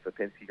hang out with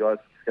the Penske guys.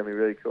 It's going to be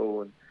really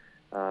cool. And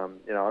I'm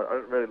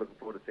really looking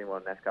forward to seeing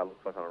what NASCAR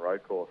looks like on a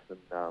road course. And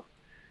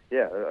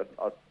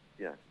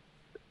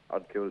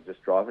I'd kill to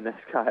just drive a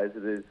NASCAR as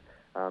it is,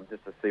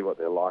 just to see what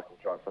they're like and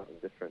try something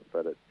different.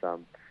 But it's at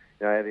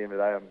the end of the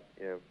day, I'm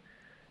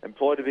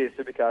employed to be a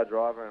supercar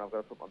driver, and I've got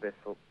to put my best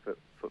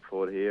foot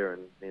forward here.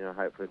 And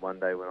hopefully one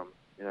day when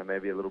I'm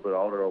maybe a little bit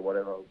older or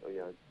whatever, I'll,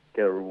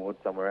 get a reward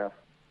somewhere else.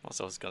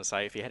 Also, I was going to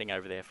say, if you're heading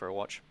over there for a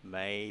watch,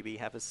 maybe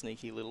have a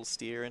sneaky little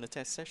steer in a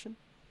test session.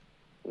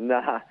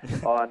 Nah,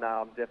 I'm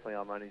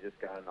only just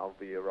going. I'll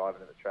be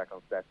arriving at the track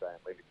on Saturday and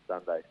leaving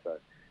Sunday. So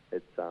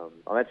it's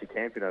I'm actually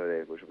camping over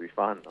there, which will be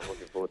fun. I'm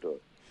looking forward to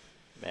it.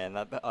 Man,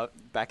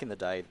 back in the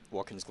day,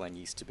 Watkins Glen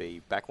used to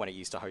be, back when it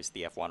used to host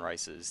the F1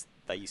 races,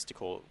 they used to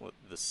call it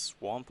the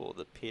swamp or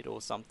the pit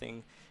or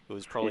something. It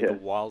was probably the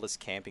wildest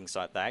camping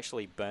site. They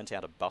actually burnt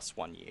out a bus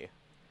one year.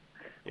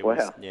 It was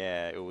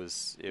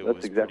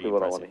That's exactly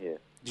what impressive. I want to hear.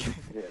 Yeah,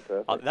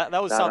 perfect.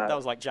 That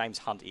was like James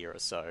Hunt era,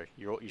 so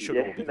you should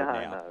all be good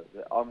now.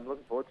 No, I'm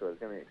looking forward to it. It's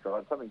going to be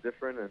exciting, something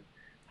different, and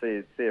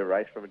see a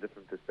race from a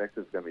different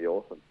perspective. It's going to be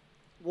awesome.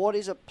 What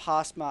is a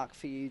pass mark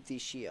for you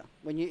this year?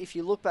 If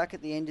you look back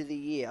at the end of the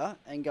year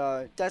and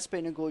go, that's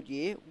been a good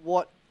year,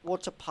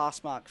 what's a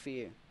pass mark for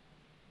you?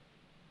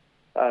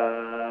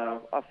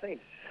 I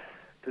think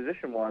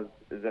position-wise,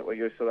 is that what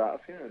you're sort of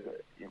asking?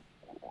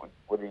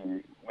 What do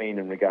you mean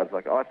in regards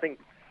to, I think,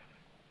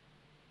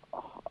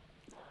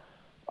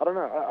 I don't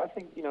know. I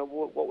think,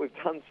 what we've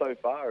done so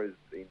far is,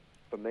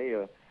 for me,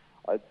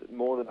 it's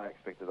more than I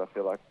expected. I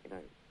feel like,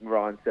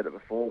 Ryan said it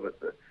before,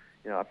 but,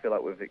 I feel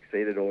like we've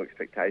exceeded all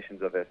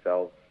expectations of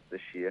ourselves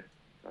this year.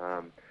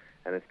 And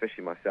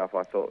especially myself,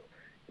 I thought,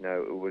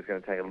 it was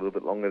going to take a little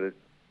bit longer to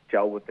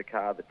gel with the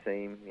car, the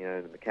team,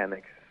 the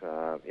mechanics,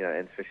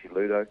 and especially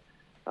Ludo.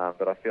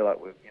 But I feel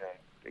like we've,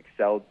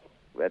 excelled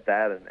at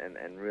that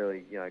and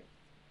really,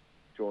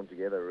 drawn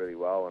together really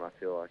well. And I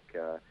feel like,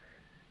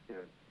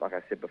 like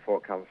I said before,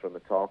 it comes from the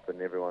top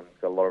and everyone's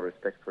got a lot of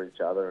respect for each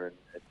other, and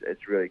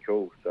it's really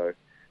cool. So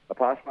a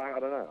pass mark, I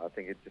don't know. I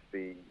think it'd just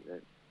be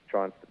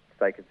try and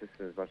stay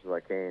consistent as much as I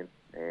can,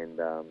 and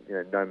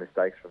no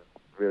mistakes from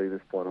really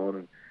this point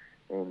on,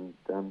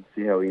 and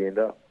see how we end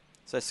up.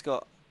 So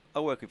Scott, I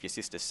work with your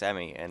sister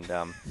Sammy, and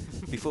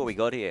before we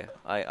got here,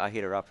 I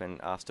hit her up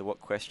and asked her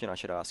what question I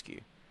should ask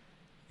you,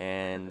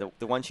 and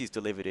the one she's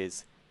delivered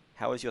is,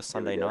 how was your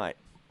Sunday night?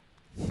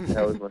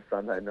 How was my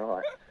Sunday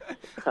night?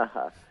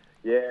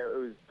 Yeah, it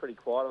was pretty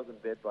quiet. I was in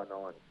bed by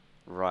 9.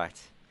 Right.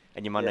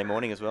 And your Monday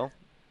morning as well?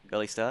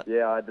 Early start?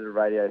 Yeah, I did a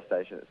radio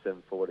station at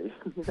 7:40.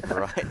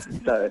 Right.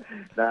 So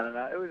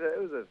no. It was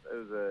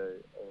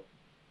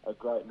a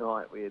great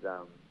night. We had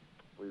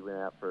we went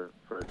out for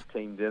a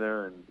team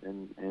dinner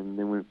and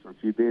then went for a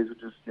few beers,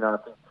 which is I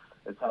think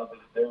it's healthy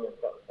to do, and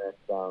something that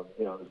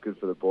it was good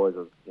for the boys.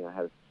 I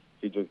had a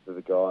few drinks with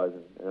the guys,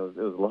 and it was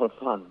a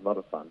lot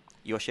of fun.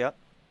 Your shout?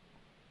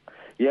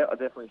 Yeah, I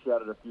definitely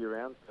shouted a few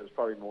rounds. It was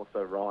probably more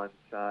so Ryan's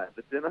at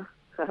the dinner,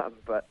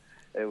 but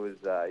it was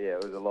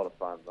it was a lot of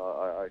fun.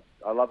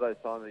 I love those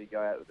times that you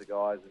go out with the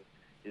guys and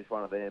you're just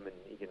one of them, and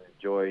you can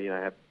enjoy,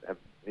 have a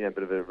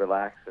bit of a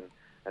relax, and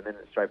then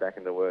it's straight back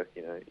into work,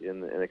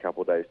 in a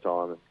couple of days'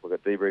 time. And we've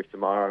got debrief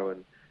tomorrow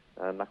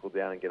and knuckle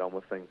down and get on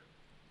with things.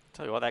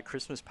 Tell you what, that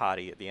Christmas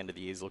party at the end of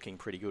the year is looking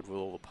pretty good with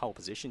all the pole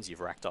positions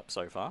you've racked up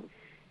so far.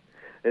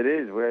 It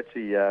is. We're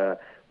actually we're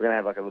going to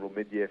have like a little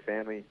mid-year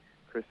family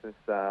Christmas,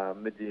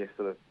 mid-year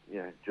sort of,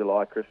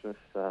 July Christmas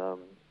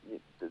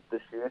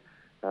this year.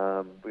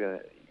 We're going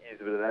to use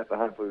a bit of that, but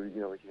hopefully,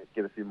 we can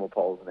get a few more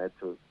poles and add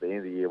to the end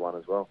of the year one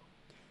as well.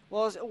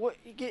 Well,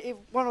 you get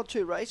one or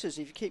two races,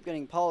 if you keep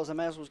getting poles, I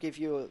may as well give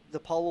you the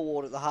pole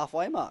award at the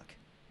halfway mark.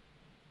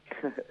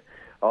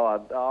 I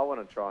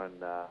want to try and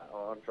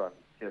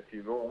get a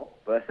few more,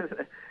 but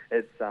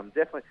it's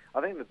definitely.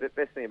 I think the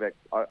best thing about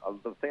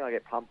the thing I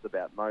get pumped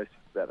about most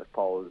about this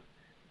pole is,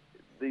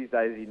 these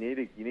days you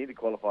need to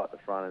qualify at the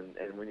front,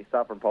 and when you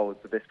start from pole,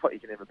 it's the best spot you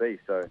can ever be.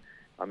 So,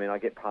 I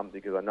get pumped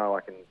because I know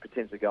I can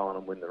potentially go on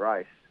and win the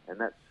race, and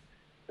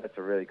that's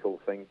a really cool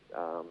thing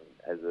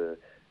as a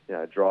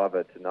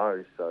driver to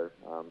know. So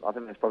I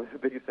think that's probably the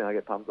biggest thing I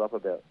get pumped up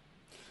about.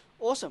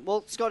 Awesome.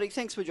 Well, Scotty,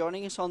 thanks for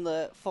joining us on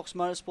the Fox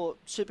Motorsport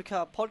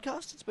Supercar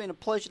podcast. It's been a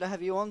pleasure to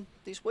have you on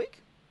this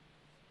week.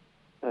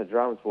 No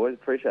dramas, boys.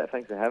 Appreciate it.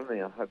 Thanks for having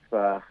me. I hope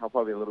I'll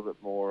probably be a little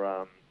bit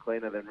more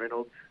cleaner than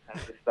Reynolds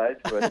at this stage,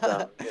 but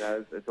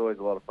it's always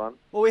a lot of fun.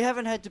 Well, we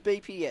haven't had to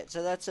beep you yet,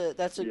 so that's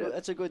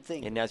a good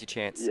thing. Yeah, now's your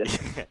chance.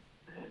 Yeah,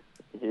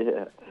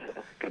 yeah,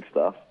 good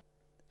stuff.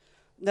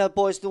 Now,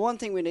 boys, the one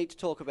thing we need to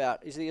talk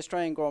about is the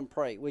Australian Grand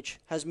Prix, which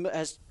has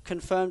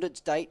confirmed its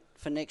date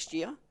for next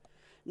year.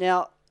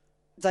 Now,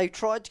 they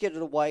tried to get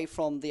it away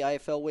from the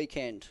AFL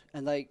weekend,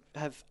 and they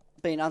have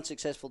been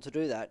unsuccessful to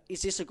do that.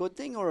 Is this a good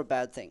thing or a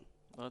bad thing?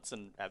 Well, it's a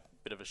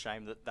bit of a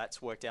shame that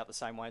that's worked out the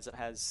same way as it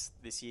has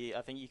this year.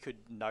 I think you could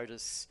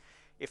notice,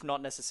 if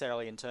not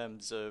necessarily in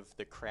terms of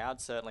the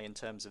crowd, certainly in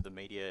terms of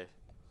the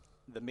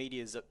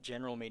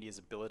general media's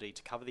ability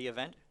to cover the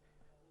event,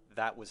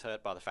 that was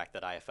hurt by the fact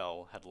that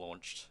AFL had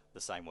launched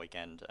the same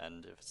weekend,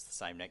 and if it's the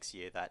same next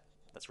year,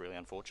 that's really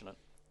unfortunate.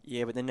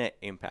 Yeah, but the net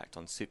impact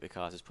on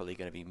supercars is probably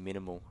going to be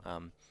minimal.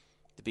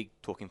 The big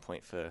talking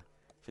point for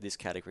this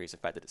category is the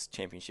fact that it's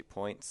championship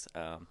points,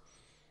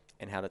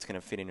 and how that's going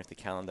to fit in with the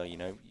calendar. You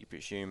know, you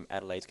presume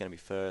Adelaide's going to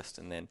be first,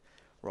 and then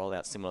roll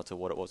out similar to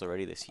what it was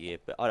already this year.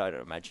 But I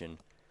don't imagine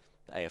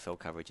the AFL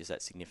coverage is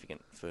that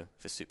significant for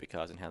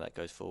supercars and how that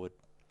goes forward.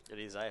 It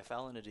is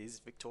AFL and it is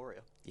Victoria.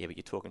 Yeah, but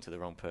you're talking to the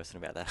wrong person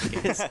about that, I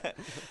guess.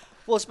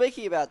 Well,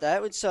 speaking about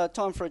that, it's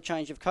time for a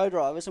change of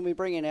co-drivers, and we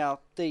bring in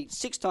the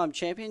 6-time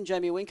champion,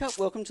 Jamie Whincup.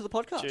 Welcome to the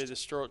podcast. Due the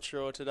straw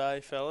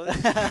today, fellas.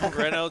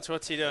 Reynolds,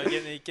 what's he doing?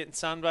 Getting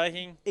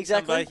sunbaking?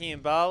 Exactly. Sunbaking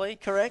in Bali?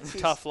 Correct.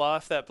 Tough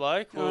life, that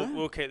bloke.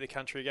 We'll keep the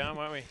country going,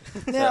 won't we?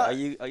 Now, So are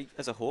you,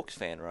 as a Hawks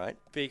fan, right?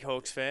 Big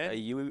Hawks fan. Are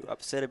you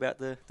upset about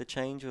the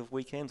change of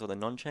weekends or the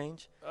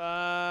non-change?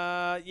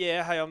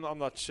 Yeah, hey, I'm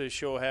not too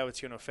sure how it's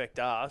going to affect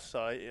us.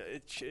 So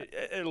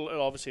it'll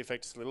obviously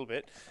affect us a little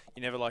bit.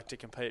 You never like to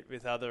compete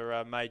with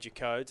other major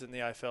codes, and the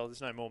AFL,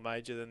 there's no more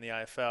major than the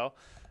AFL.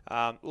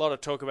 A lot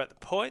of talk about the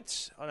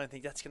points. I don't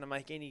think that's going to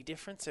make any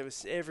difference.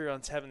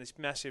 Everyone's having this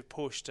massive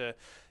push to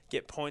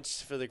get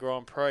points for the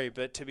Grand Prix,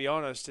 but to be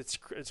honest,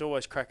 it's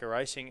always cracker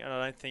racing, and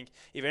I don't think,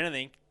 if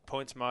anything,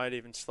 points might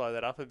even slow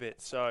that up a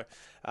bit. So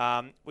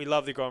we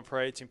love the Grand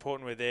Prix. It's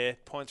important we're there.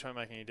 Points won't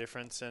make any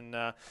difference. And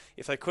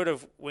if they could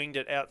have winged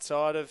it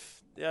outside of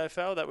the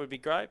AFL, that would be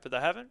great, but they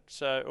haven't.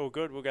 So all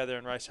good. We'll go there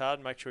and race hard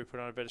and make sure we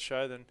put on a better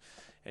show than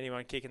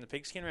anyone kicking the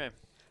pigskin ram.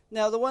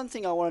 Now, the one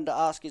thing I wanted to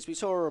ask is we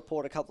saw a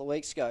report a couple of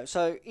weeks ago.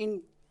 So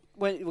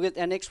when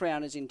our next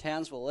round is in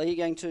Townsville, are you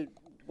going to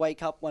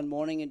wake up one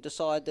morning and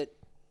decide that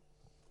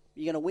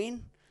you're going to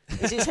win?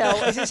 Is this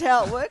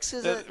how it works?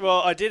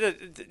 Well, I did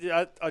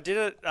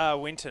it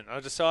Winton. I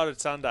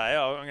decided Sunday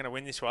I'm going to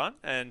win this one,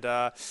 and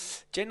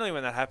generally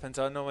when that happens,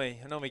 I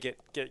normally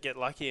get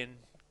lucky and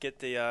get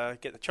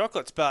the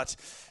chocolates, but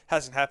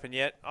hasn't happened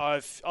yet.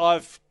 I've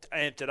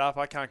amped it up.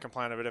 I can't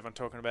complain about everyone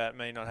talking about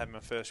me not having my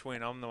first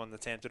win. I'm the one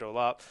that's amped it all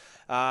up.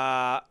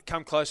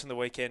 Come close on the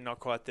weekend, not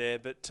quite there,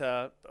 but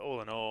all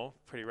in all,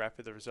 pretty rapid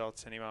with the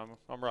results anyway.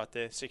 I'm right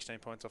there, 16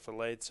 points off the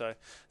lead, so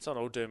it's not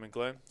all doom and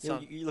gloom. Yeah,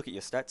 you look at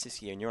your stats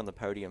this year, and you're on the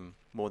podium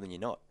more than you're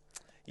not.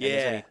 And Yeah.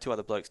 there's only 2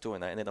 other blokes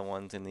doing that, and they're the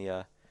ones in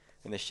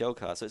the shell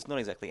car, so it's not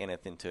exactly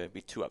anything to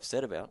be too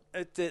upset about.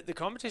 The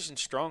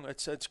competition's strong.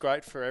 It's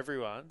great for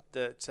everyone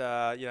that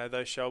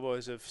those shell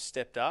boys have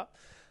stepped up,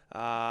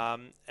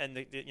 and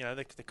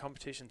the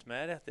competition's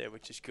mad out there,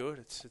 which is good.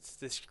 It's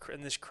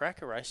this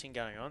cracker racing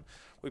going on.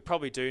 We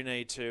probably do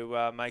need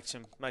to make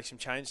some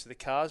changes to the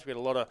cars. We got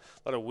a lot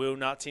of wheel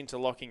nuts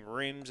interlocking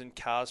rims and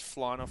cars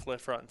flying off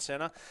left, right, and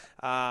centre.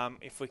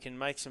 If we can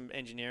make some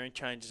engineering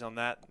changes on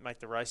that, make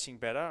the racing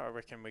better, I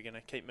reckon we're going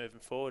to keep moving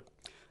forward.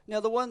 Now,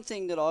 the one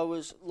thing that I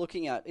was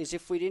looking at is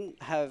if we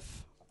didn't have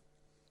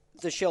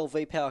the Shell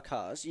V-Power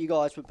cars, you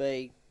guys would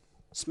be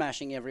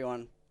smashing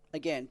everyone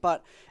again.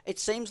 But it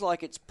seems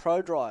like it's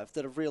ProDrive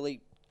that have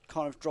really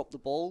kind of dropped the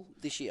ball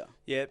this year.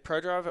 Yeah,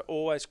 ProDrive are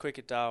always quick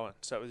at Darwin,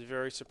 so it was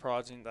very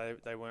surprising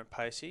they weren't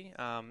pacey.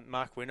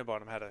 Mark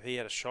Winterbottom had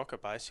a shocker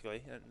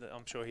basically, and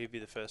I'm sure he'd be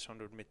the first one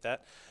to admit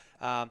that.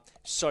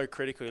 So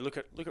critical. Look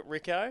at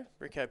Rico.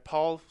 Rico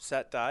pole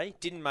that day,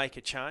 didn't make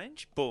a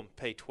change. Boom,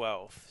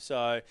 P12.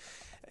 So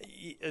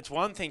it's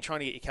one thing trying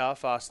to get your car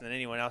faster than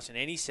anyone else in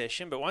any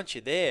session, but once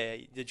you're there,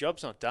 the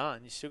job's not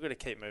done. You still got to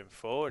keep moving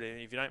forward,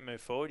 and if you don't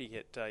move forward, you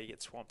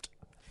get swamped.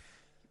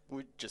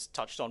 We just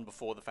touched on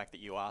before the fact that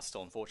you are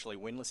still unfortunately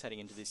winless heading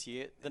into this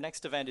year. The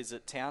next event is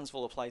at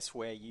Townsville, a place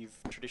where you've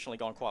traditionally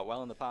gone quite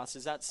well in the past.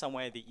 Is that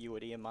somewhere that you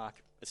would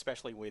earmark,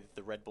 especially with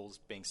the Red Bulls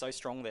being so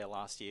strong there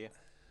last year?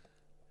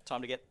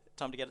 Time to get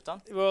it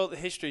done? Well, the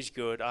history's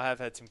good. I have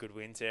had some good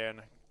wins there,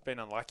 and I've been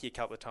unlucky a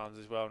couple of times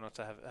as well not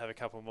to have a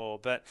couple more.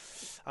 But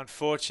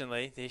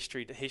unfortunately, the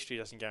history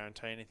doesn't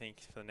guarantee anything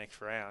for the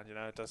next round. You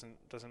know, it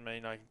doesn't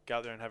mean I go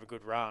out there and have a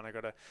good run. I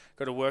got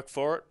to work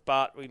for it.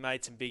 But we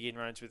made some big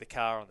inroads with the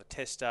car on the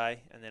test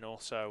day, and then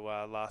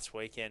also last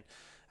weekend.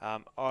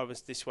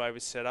 This way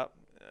was set up.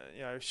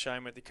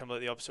 Shane went the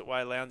completely opposite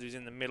way. Lowndes was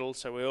in the middle,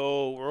 so we're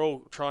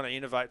all trying to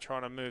innovate,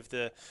 trying to move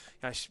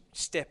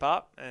step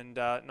up and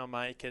not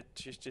make it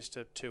just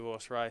a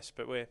 2-horse race.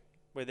 But we're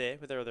there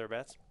or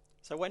thereabouts.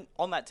 So when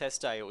on that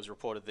test day, it was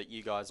reported that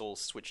you guys all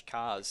switched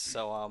cars.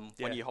 So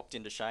when you hopped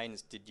into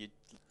Shane's, did you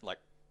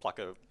pluck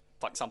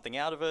something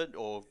out of it,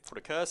 or put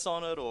a curse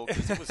on it, or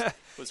 'cause it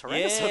was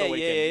horrendous for the weekend?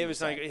 Yeah, it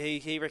was like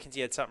he reckons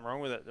he had something wrong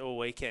with it all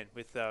weekend,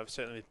 with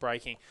certainly with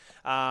braking.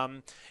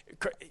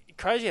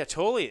 Crazy how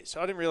tall he is.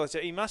 I didn't realise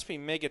that he must be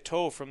mega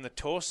tall from the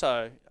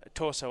torso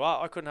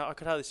up. I could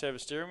hardly serve a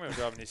steering wheel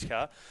driving his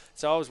car,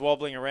 so I was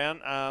wobbling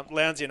around.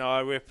 Lounsey and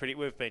I,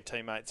 we've been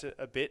teammates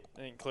a bit,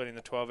 including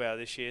the 12-hour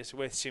this year, so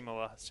we're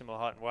similar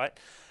height and weight.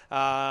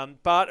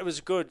 But it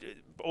was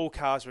good. All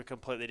cars were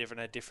completely different,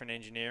 had different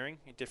engineering,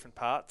 different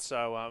parts.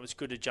 So it was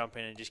good to jump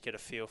in and just get a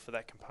feel for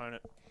that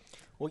component.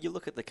 Well, you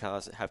look at the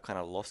cars that have kind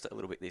of lost it a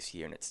little bit this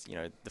year, and it's,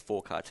 the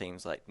 4-car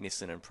teams like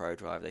Nissan and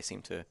ProDrive, they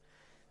seem to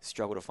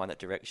struggle to find that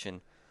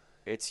direction.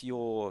 It's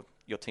your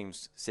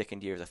team's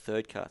second year as a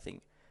 3rd car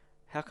thing.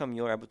 How come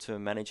you're able to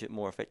manage it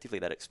more effectively,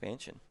 that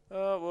expansion?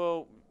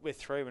 Well, we're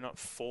 3, we're not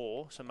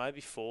 4, so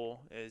maybe 4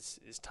 is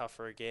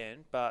tougher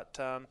again. But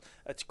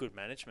it's good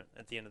management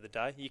at the end of the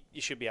day.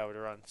 You should be able to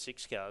run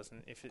 6 cars,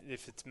 and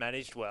if it's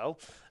managed well,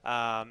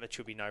 it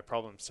should be no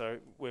problem. So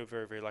we're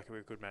very, very lucky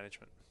with good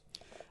management.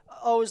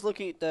 I was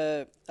looking at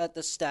the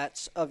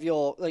stats of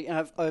your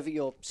over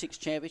your 6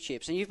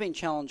 championships, and you've been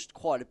challenged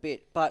quite a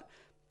bit. But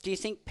do you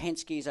think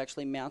Penske has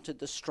actually mounted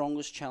the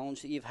strongest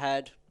challenge that you've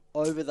had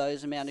over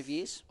those amount of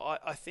years?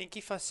 I think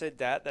if I said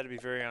that, that'd be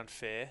very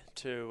unfair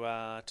to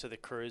the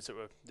crews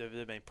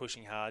they've been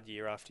pushing hard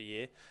year after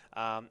year.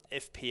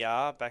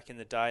 FPR back in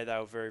the day, they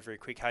were very, very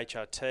quick.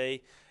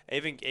 HRT,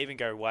 even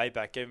go way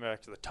back, even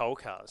back to the toll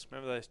cars.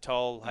 Remember those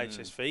toll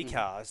HSV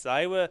cars?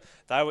 They were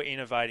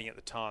innovating at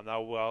the time. They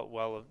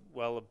were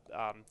well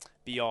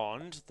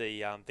beyond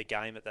the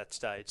game at that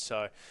stage.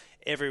 So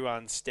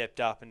everyone stepped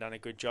up and done a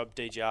good job.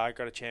 DJR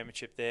got a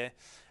championship there.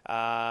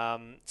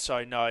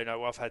 So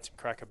no, I've had some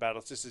cracker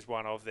battles. This is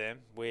one of them.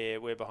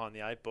 We're behind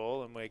the 8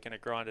 ball, and we're going to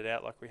grind it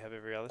out like we have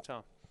every other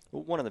time.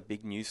 Well, one of the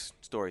big news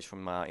stories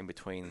from in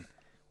between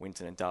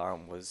Winton and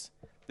Darwin was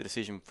the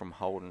decision from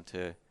Holden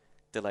to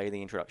delay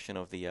the introduction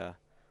of the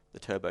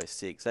Turbo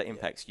 6. That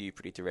impacts you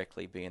pretty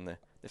directly, being the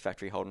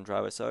factory Holden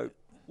driver. So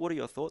what are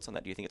your thoughts on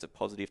that? Do you think it's a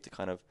positive to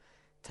kind of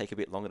take a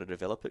bit longer to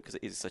develop it, because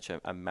it is such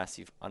a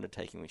massive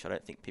undertaking, which I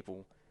don't think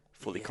people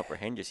fully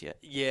comprehend just yet?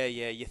 Yeah.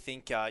 You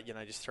think,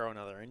 just throw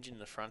another engine in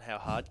the front. How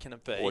hard can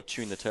it be? Or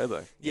tune the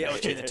turbo. Yeah, or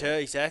tune the turbo,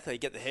 exactly.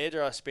 Get the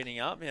hairdryer spinning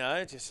up,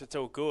 it's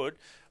all good.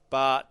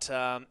 But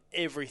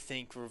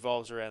everything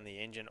revolves around the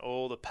engine.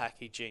 All the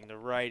packaging, the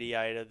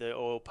radiator, the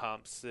oil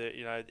pumps,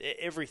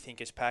 everything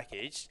is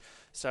packaged.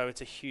 So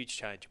it's a huge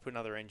change. You put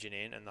another engine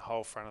in, and the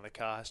whole front of the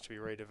car has to be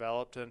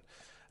redeveloped. And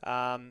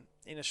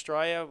in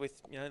Australia,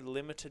 with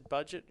limited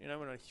budget,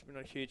 we're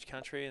not a huge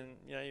country, and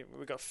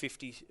we've got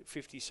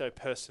 50 so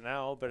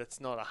personnel, but it's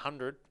not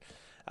 100.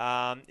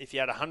 If you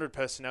had 100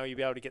 personnel, you'd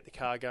be able to get the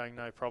car going,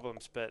 no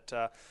problems. But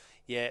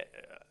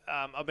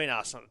I've been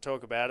asked not to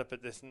talk about it,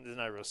 but there's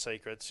no real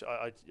secrets.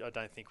 I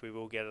don't think we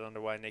will get it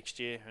underway next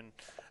year, and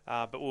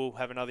but we'll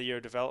have another year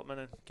of development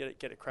and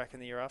get it cracking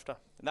the year after.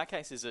 In that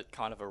case, is it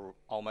kind of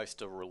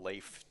almost a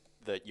relief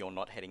that you're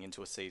not heading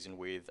into a season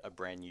with a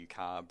brand new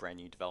car, brand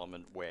new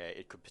development, where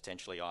it could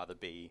potentially either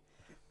be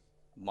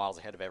miles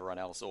ahead of everyone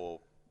else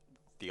or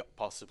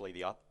possibly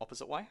the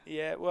opposite way?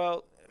 Yeah,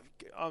 well,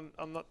 I'm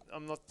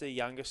not the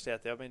youngest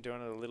out there. I've been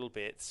doing it a little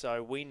bit,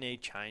 so we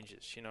need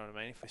changes. You know what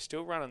I mean? If we're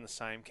still running the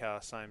same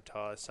car, same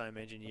tyres, same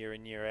engine year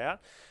in, year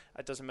out,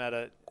 it doesn't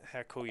matter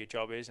how cool your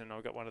job is, and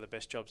I've got one of the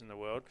best jobs in the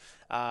world.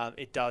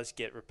 It does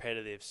get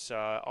repetitive, so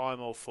I'm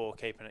all for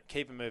keep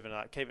it moving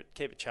up, keep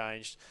it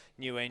changed.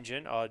 New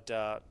engine,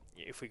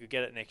 if we could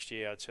get it next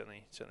year, I'd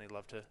certainly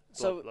love to.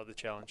 Love the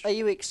challenge. Are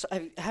you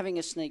having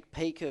a sneak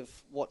peek of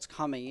what's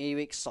coming? Are you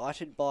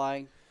excited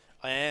by?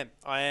 I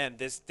am.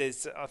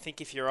 There's. I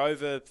think if you're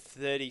over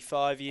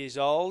 35 years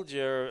old,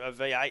 you're a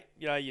V8.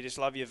 You just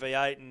love your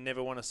V8 and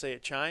never want to see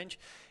it change.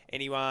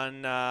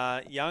 Anyone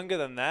younger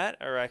than that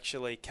are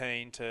actually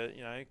keen to,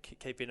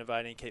 keep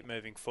innovating, keep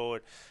moving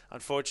forward.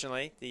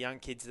 Unfortunately, the young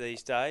kids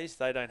these days,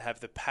 they don't have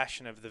the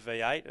passion of the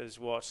V8 as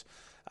what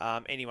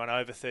anyone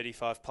over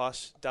 35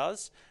 plus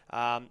does.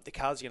 The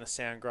car's going to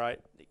sound great.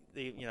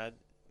 They're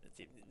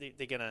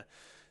going to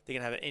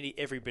have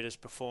every bit as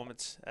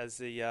performance as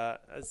the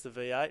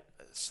V8.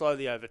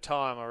 Slowly over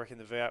time, I reckon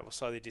the V8 will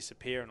slowly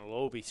disappear, and it'll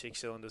all be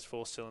 6-cylinders,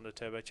 4-cylinder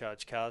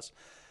turbocharged cars.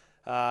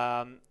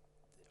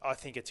 I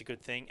think it's a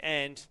good thing,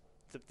 and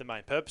the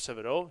main purpose of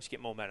it all is to get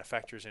more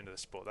manufacturers into the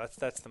sport.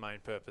 That's the main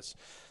purpose.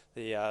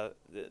 The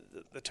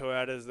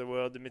Toyotas of the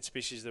world, the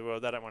Mitsubishis of the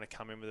world, they don't want to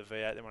come in with a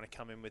V8. They want to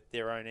come in with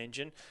their own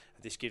engine.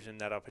 This gives them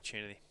that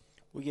opportunity.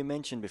 Well, you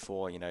mentioned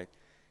before, you've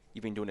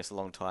been doing this a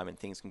long time and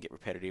things can get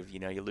repetitive.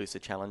 You lose the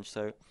challenge.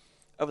 So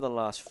over the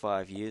last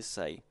 5 years,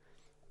 say,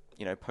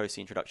 post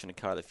the introduction of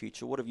Car of the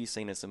Future, what have you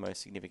seen as the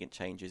most significant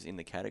changes in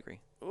the category?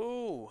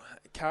 Ooh,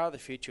 Car of the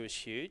Future was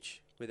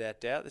huge, without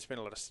doubt. There's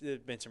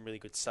been some really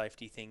good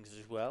safety things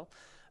as well.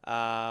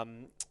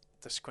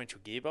 The sequential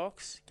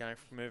gearbox,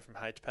 moving from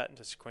H pattern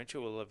to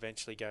sequential, will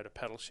eventually go to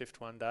paddle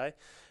shift one day.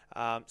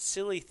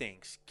 Silly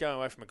things, going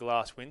away from a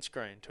glass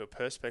windscreen to a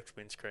perspex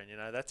windscreen,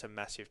 that's a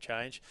massive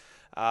change.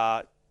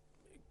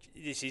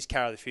 This is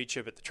Car of the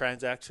Future, but the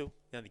transaxle,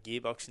 the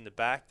gearbox in the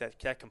back,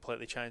 that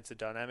completely changed the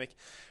dynamic.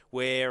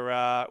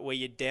 Where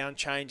you down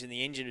change and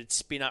the engine would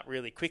spin up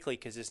really quickly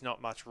because there's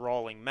not much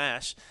rolling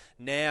mass.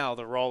 Now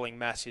the rolling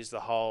mass is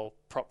the whole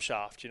prop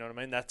shaft. You know what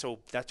I mean? That's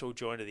all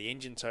joined to the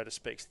engine, so to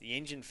speak. So the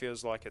engine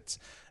feels like it's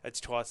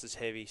twice as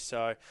heavy.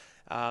 So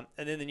and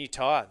then the new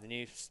tyre, the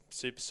new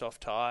super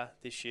soft tyre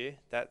this year,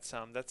 that's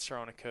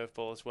throwing a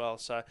curveball as well.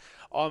 So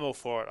I'm all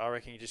for it. I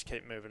reckon you just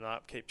keep moving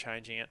up, keep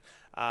changing it.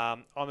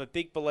 I'm a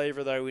big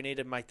believer though. We need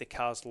to make the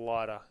cars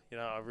lighter.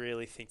 I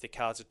really think the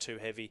cars are too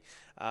heavy.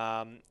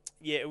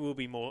 It will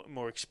be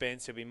more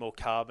expensive, there'll be more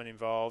carbon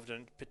involved,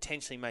 and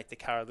potentially make the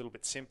car a little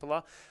bit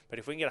simpler. But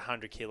if we can get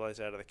 100 kilos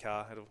out of the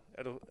car,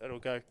 it'll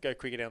go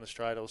quicker down the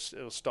straight.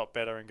 It'll stop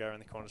better and go around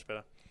the corners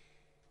better.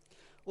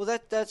 Well,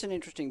 that's an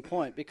interesting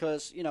point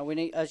because, we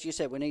need, as you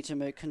said, we need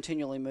to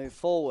continually move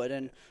forward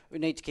and we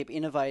need to keep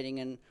innovating.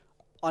 And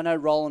I know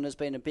Roland has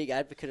been a big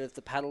advocate of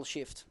the paddle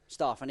shift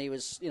stuff, and he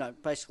was,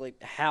 basically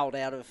howled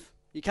out of,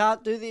 you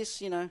can't do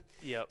this,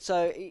 Yep.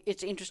 So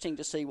it's interesting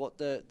to see what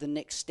the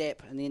next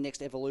step and the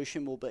next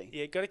evolution will be.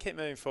 Yeah, got to keep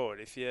moving forward.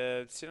 If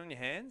you sit on your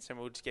hands, and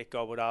we'll just get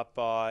gobbled up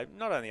by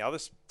not only other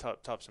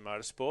types of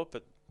motorsport,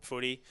 but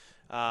footy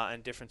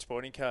and different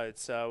sporting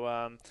codes.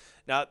 So,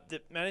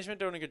 the management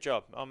doing a good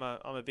job. I'm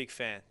a big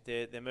fan.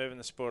 They're moving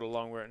the sport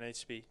along where it needs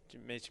to be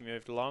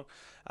moved along.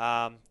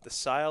 The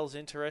sales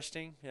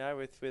interesting,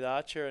 with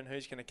Archer and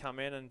who's going to come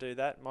in and do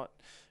that.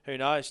 Who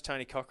knows?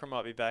 Tony Cochran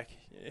might be back.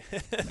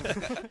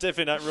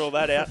 Definitely don't rule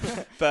that out.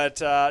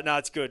 But no,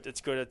 it's good. It's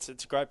good.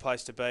 It's a great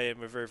place to be, and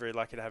we're very, very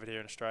lucky to have it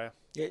here in Australia.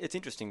 Yeah, it's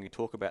interesting you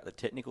talk about the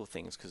technical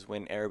things because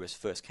when Erebus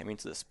first came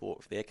into the sport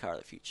with their car of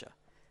the future,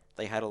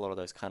 they had a lot of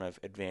those kind of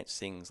advanced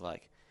things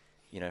like,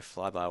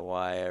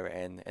 fly-by-wire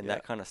and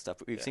that kind of stuff.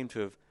 But we've seemed to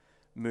have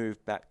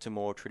moved back to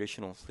more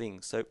traditional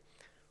things. So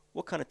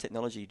what kind of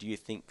technology do you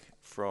think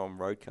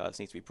from road cars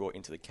needs to be brought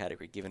into the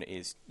category, given it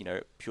is,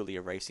 purely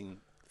a racing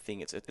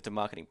thing? It's a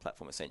marketing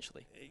platform,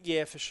 essentially.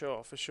 Yeah, for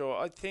sure.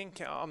 I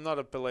think I'm not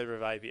a believer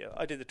of ABS.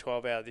 I did the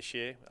 12-hour this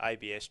year,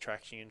 ABS,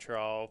 traction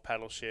control,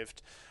 paddle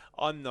shift.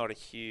 I'm not a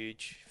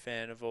huge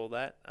fan of all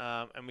that,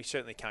 and we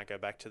certainly can't go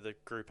back to the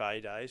Group A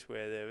days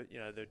where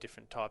there are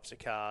different types of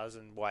cars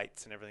and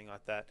weights and everything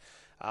like that.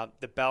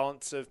 The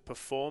balance of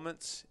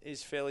performance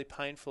is fairly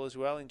painful as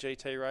well in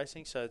GT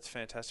racing, so it's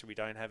fantastic we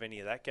don't have any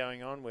of that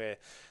going on where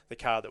the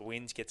car that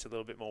wins gets a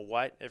little bit more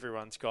weight.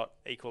 Everyone's got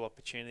equal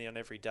opportunity on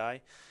every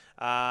day.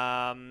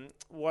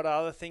 What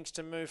other things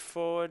to move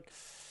forward?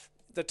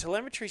 The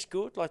telemetry's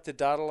good, like the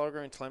data logger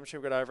and telemetry.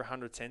 We've got over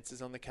 100 sensors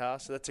on the car,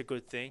 so that's a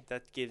good thing.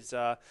 That gives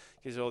all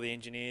the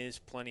engineers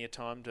plenty of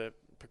time to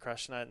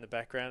procrastinate in the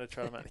background to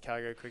try to make the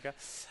car go quicker.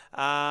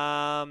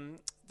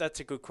 That's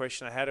a good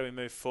question. How do we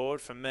move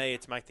forward? For me,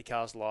 it's make the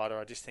cars lighter.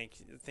 I just think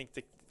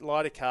the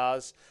lighter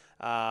cars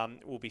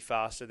will be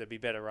faster. There'll be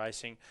better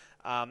racing.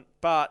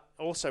 But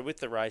also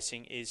with the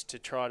racing is to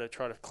try to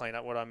clean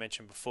up what I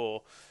mentioned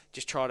before.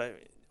 Just try to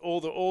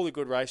all the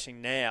good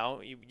racing now,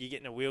 you're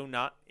getting a wheel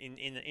nut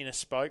in a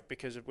spoke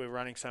because we're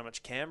running so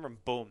much camber,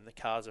 and boom, the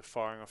cars are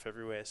firing off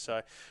everywhere.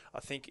 So I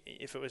think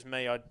if it was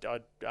me, I'd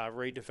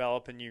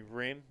redevelop a new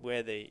rim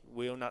where the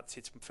wheel nut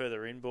sits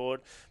further inboard.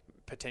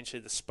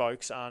 Potentially the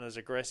spokes aren't as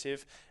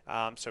aggressive,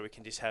 so we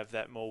can just have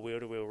that more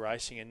wheel-to-wheel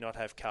racing and not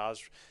have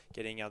cars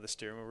getting the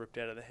steering wheel ripped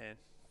out of the hand.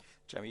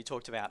 Jamie, you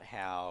talked about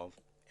how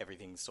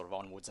everything's sort of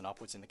onwards and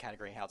upwards in the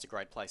category, how it's a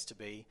great place to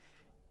be.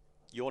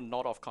 You're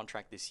not off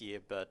contract this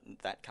year, but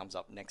that comes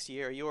up next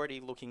year. Are you already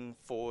looking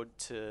forward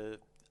to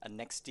a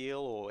next deal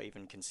or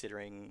even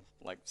considering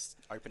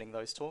opening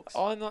those talks?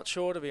 I'm not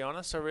sure, to be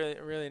honest. I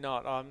really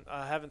not.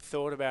 I haven't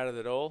thought about it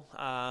at all.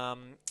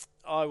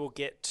 I will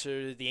get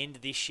to the end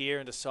of this year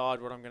and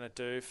decide what I'm going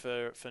to do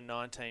for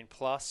 19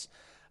 plus.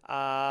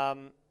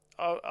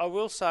 I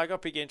will say I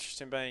got big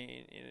interest in being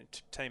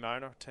a team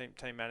owner,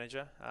 team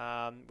manager,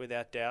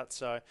 without doubt.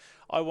 So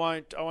I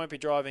won't be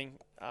driving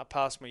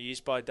past my use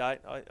by date.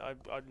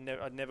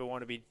 I'd never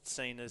want to be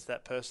seen as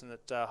that person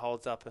that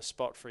holds up a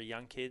spot for a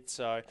young kid.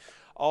 So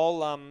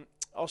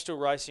I'll still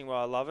racing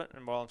while I love it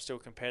and while I'm still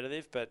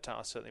competitive, but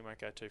I certainly won't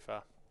go too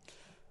far.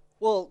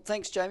 Well,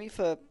 thanks, Jamie,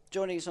 for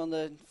joining us on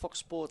the Fox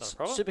Sports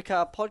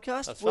Supercar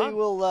podcast. That's we fun.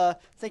 will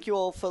thank you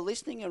all for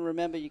listening, and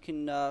remember you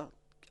can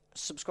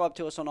subscribe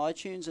to us on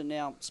iTunes and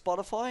now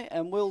Spotify,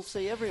 and we'll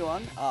see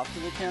everyone after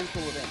the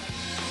Townsville event.